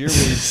 So a jeer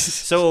wheeze.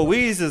 So a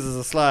wheeze is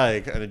a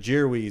slag, and a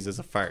jeer wheeze is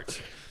a fart.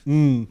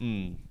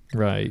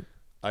 Right.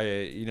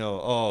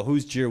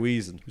 Who's jeer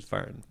wheezing? Who's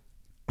farting?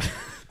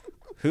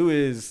 Who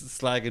is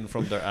slagging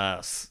from their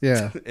ass?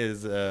 Yeah.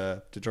 Is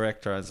the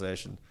direct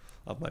translation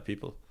of my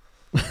people.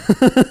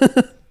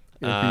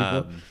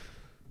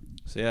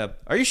 So yeah,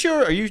 are you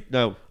sure? Are you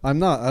no? I'm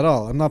not at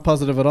all. I'm not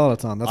positive at all.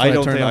 It's on. That's why I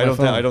don't turned on my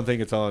phone. I don't think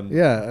it's on.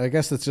 Yeah, I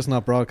guess it's just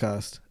not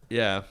broadcast.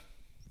 Yeah.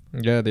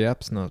 Yeah, the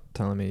app's not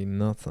telling me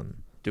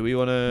nothing. Do we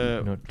want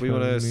to? We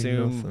want to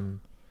assume. Nothing.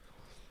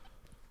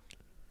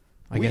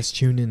 I guess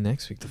tune in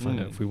next week to find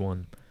out if we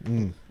won.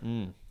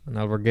 And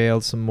I'll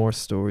regale some more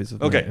stories of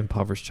my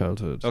impoverished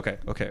childhood. Okay.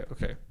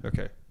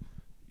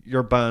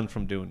 You're banned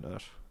from doing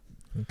that.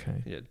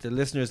 Okay. Yeah, the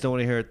listeners don't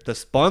want to hear it. The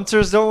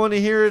sponsors don't want to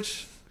hear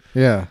it.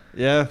 Yeah.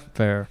 Yeah.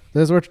 Fair.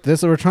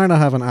 We're trying to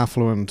have an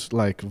affluent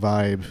like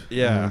vibe.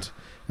 Yeah. And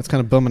it's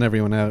kind of bumming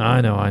everyone out.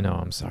 I know.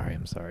 I'm sorry.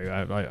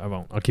 I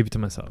won't. I'll keep it to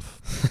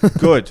myself.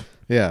 Good.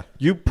 Yeah.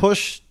 You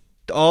push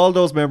all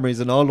those memories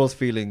and all those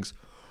feelings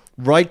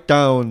right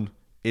down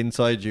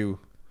inside you.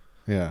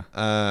 Yeah.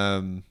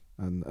 And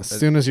as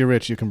soon as you're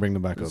rich, you can bring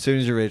them back up. as soon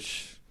as you're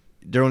rich,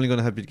 they're only going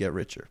to help you to get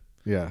richer.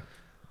 Yeah.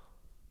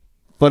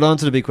 But on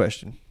to the big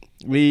question.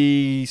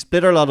 We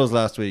split our lottos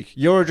last week.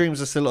 Your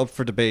dreams are still up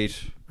for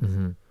debate.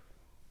 Mm-hmm.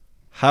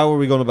 How are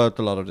we going about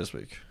the lotto this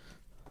week?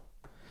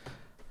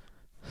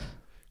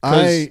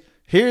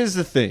 Here's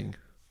the thing.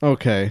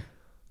 Okay.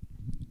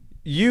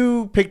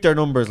 You picked our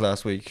numbers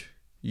last week.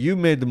 You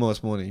made the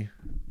most money.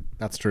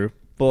 That's true.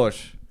 But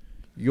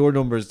your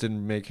numbers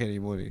didn't make any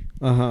money.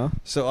 Uh-huh.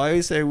 So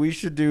I say we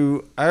should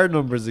do our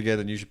numbers again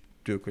and you should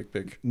do a quick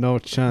pick. No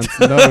chance.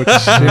 No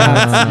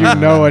chance. You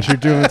know what you're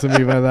doing to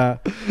me by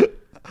that.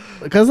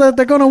 Because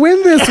they're going to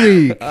win this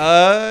week.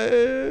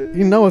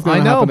 You know what's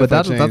going to happen. I know, but if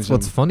I change that's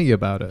what's them. funny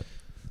about it.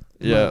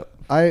 Yeah.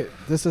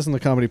 This isn't a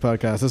comedy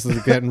podcast. This is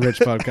a getting rich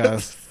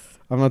podcast.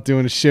 I'm not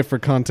doing shit for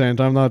content.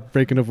 I'm not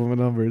breaking up with my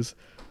numbers.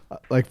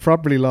 Like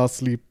properly lost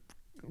sleep,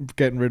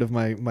 getting rid of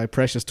my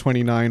precious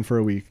 29 for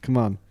a week. Come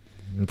on.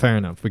 Fair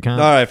enough. We can't.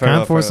 All right, fair can't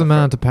enough, force fair a man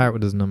enough. to part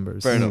with his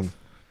numbers. Fair enough.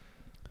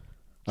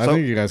 I So-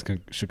 think you guys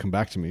should come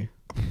back to me.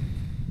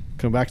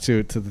 Come back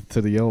to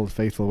the old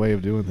faithful way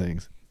of doing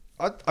things.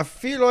 I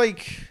feel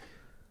like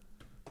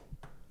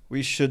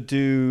we should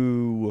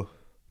do...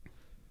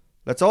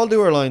 Let's all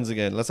do our lines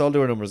again. Let's all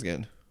do our numbers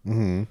again.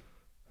 Mm-hmm.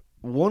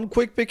 One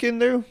quick pick in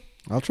there.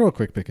 I'll throw a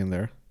quick pick in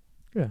there.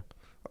 Yeah.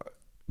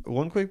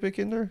 One quick pick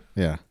in there.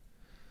 Yeah.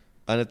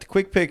 And if the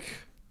quick pick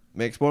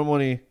makes more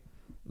money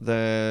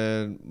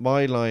than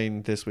my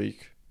line this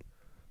week,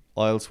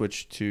 I'll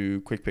switch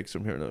to quick picks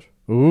from here on out.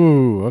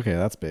 Ooh, okay,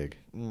 that's big.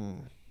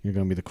 Mm. You're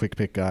going to be the quick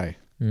pick guy.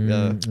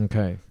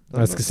 Okay.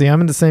 No. See,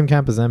 I'm in the same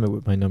camp as Emma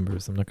with my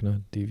numbers. I'm not going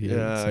to deviate.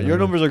 Yeah, so your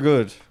numbers are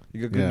good.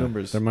 You got good Yeah,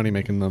 numbers. They're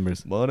money-making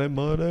numbers. Money.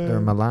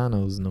 They're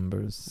Milano's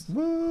numbers.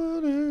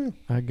 Money.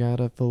 I got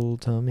a full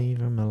tummy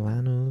from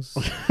Milano's.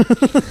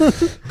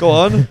 Go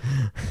on.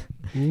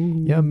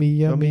 Yummy,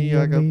 yummy,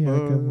 I got yummy. I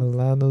got both.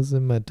 Milano's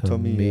in my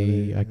Tummy, tummy.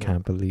 yeah. I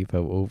can't believe how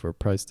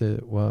overpriced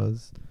it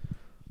was.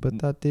 But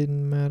that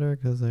didn't matter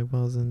because I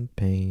wasn't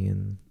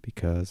paying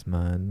because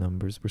my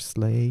numbers were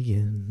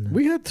slaying.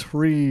 We had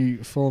 3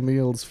 full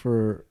meals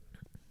for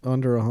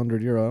under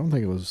 €100. I don't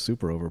think it was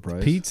super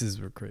overpriced.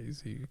 Pizzas were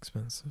crazy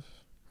expensive.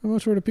 How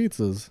much were the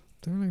pizzas?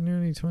 They were like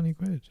nearly 20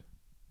 quid.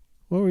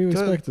 What were you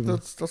expecting?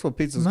 That's what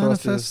pizzas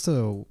cost.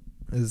 Manifesto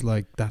is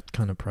like that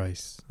kind of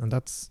price. And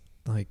that's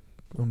like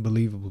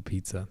unbelievable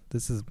pizza.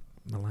 This is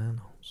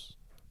Milano's.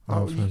 No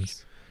Oh,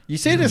 offense. You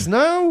say this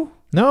now?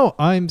 No,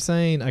 I'm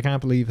saying I can't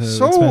believe how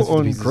So expensive the pizzas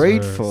were.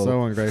 ungrateful.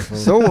 So ungrateful.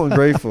 So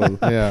ungrateful.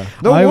 Yeah.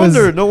 No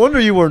wonder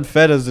you weren't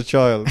fed as a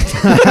child.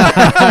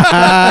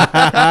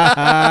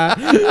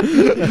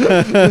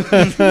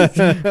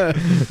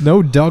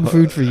 No dog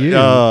food for you.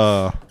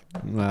 Nah,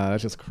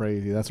 that's just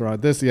crazy. That's right.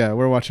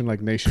 We're watching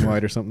like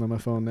Nationwide or something on my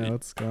phone now.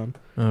 It's gone.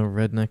 Oh,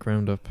 redneck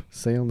roundup.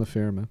 Sail the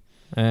fear, man.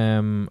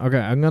 Okay,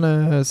 I'm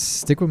gonna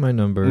stick with my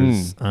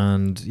numbers,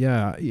 and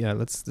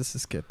let's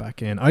just get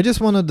back in. I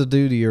just wanted to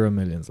do the Euro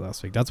Millions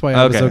last week. That's why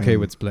I was Okay. okay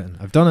with splitting.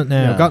 I've done it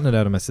now. Yeah. I've gotten it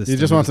out of my system. You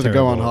just It was wanted to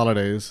go on terrible.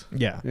 holidays.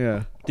 Yeah.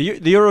 Yeah.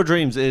 The Euro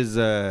Dreams is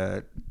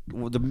the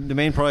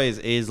main prize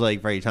is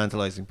like very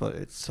tantalizing, but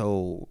it's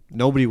so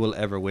nobody will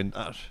ever win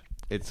that.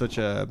 It's such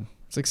a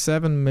It's like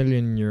 7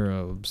 million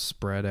euro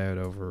spread out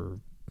over,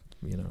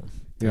 You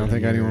don't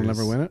think anyone will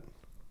ever win it?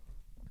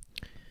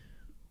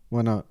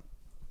 Why not?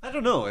 I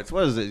don't know.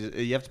 What is it?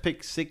 You have to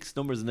pick 6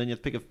 numbers and then you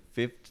have to pick a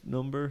 5th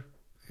number.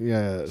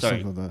 Yeah,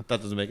 Sorry, something like that.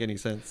 that doesn't make any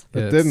sense.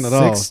 It didn't at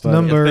all, Sixth but- You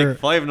have to number, pick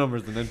 5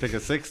 numbers and then pick a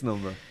 6th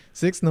number.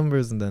 6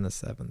 numbers, and then a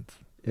 7th.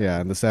 Yeah,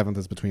 and the 7th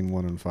is between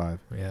 1 and 5.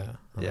 Yeah.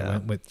 And Yeah. I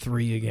went with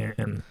 3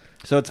 again.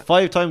 So it's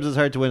 5 times as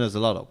hard to win as the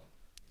lotto.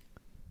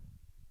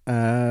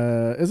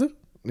 Is it?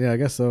 Yeah, I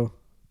guess so.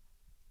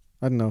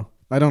 I don't know.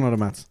 I don't know the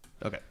maths.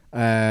 Okay.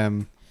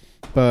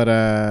 But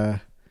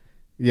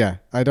yeah,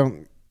 I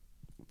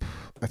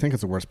think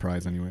it's the worst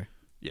prize anyway.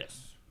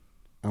 Yes.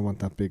 I want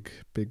that big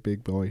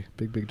boy,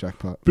 big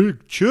jackpot.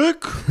 Big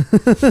check.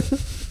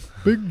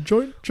 Big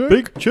joint check.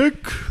 Big check.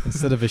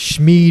 Instead of a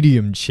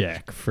schmedium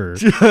check for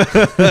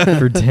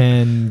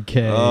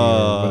 10K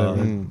or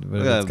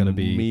whatever it's going to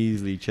be.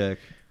 Measly check.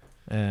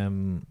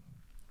 All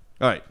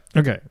right.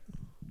 Okay.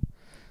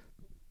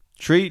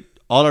 Treat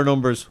all our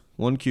numbers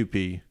 1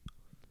 QP.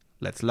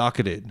 Let's lock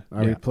it in.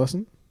 Are we Yeah.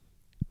 plussing?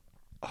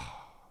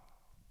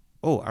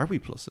 Oh, are we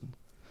plussing?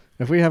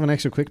 If we have an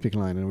extra quick pick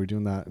line, are we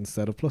doing that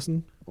instead of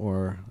plussing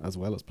or as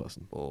well as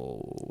plussing?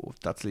 Oh,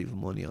 that's leaving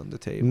money on the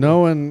table. No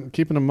one,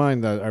 keeping in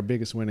mind that our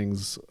biggest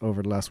winnings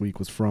over the last week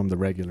was from the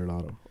regular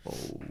lotto.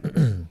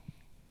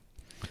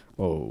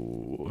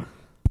 Oh.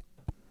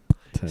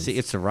 Tense. See,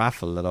 it's a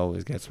raffle that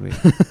always gets me.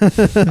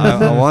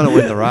 I want to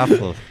win the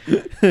raffle.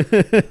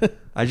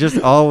 I just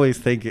always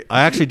think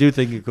I actually do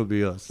think it could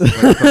be us. When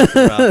it comes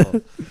to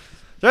raffle.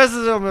 The rest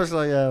of them, I'm just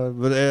like, yeah,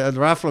 but at the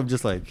raffle, I'm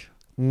just like,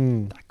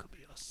 that could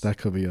be us. That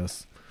could be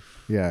us.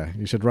 Yeah,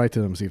 you should write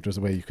to them, see if there's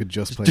a way you could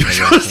just play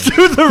Just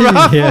do the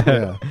raffle.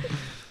 Yeah.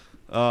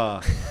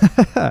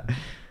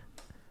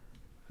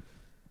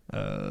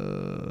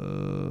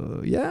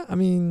 Yeah, I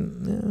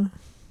mean, yeah.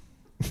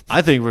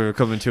 I think we're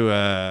coming to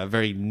a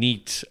very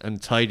neat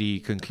and tidy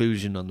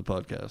conclusion on the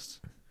podcast.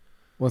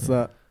 What's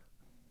that?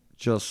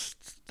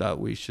 Just that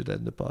we should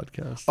end the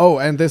podcast. Oh,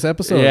 and this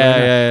episode.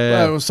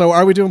 Yeah. So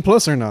are we doing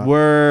plus or not? We're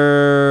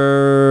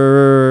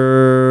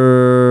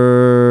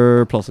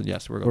plussing.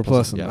 Yes, we're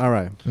plussing. Yeah. All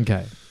right.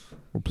 Okay.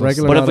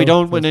 Regular But if we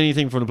model, don't win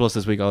anything from the plus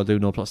this week, I'll do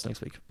no plus next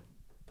week.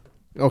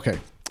 Okay.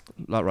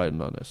 Not riding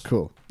on this.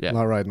 Cool. Yeah.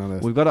 Not riding on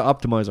this. We've got to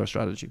optimize our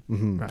strategy.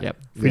 Mm-hmm. Right. Yep.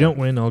 If we don't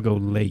win, I'll go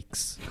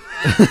lakes.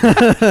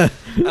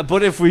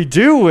 But if we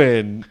do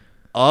win,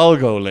 I'll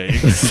go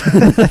lakes.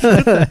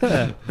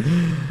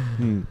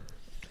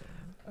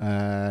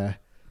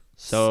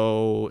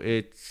 So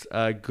it's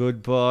a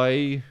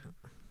goodbye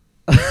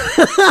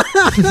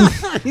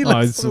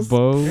I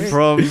suppose.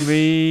 from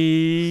me,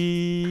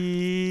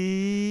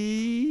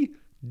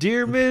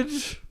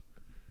 Diarmid.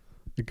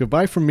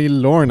 Goodbye from me,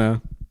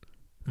 Lorna.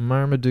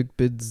 Marmaduke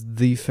bids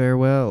thee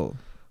farewell.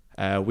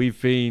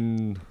 We've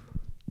been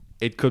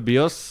It Could Be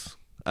Us.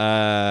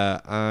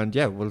 And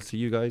yeah, we'll see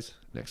you guys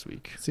next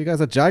week. See you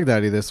guys at Jag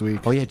Daddy this week.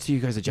 Oh yeah, see you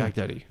guys at Jack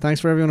Daddy.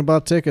 Thanks for everyone who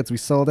bought tickets. We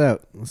sold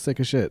out. I'm sick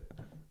of shit.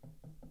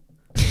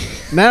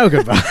 Now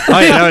goodbye. Oh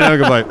yeah, no,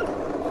 goodbye.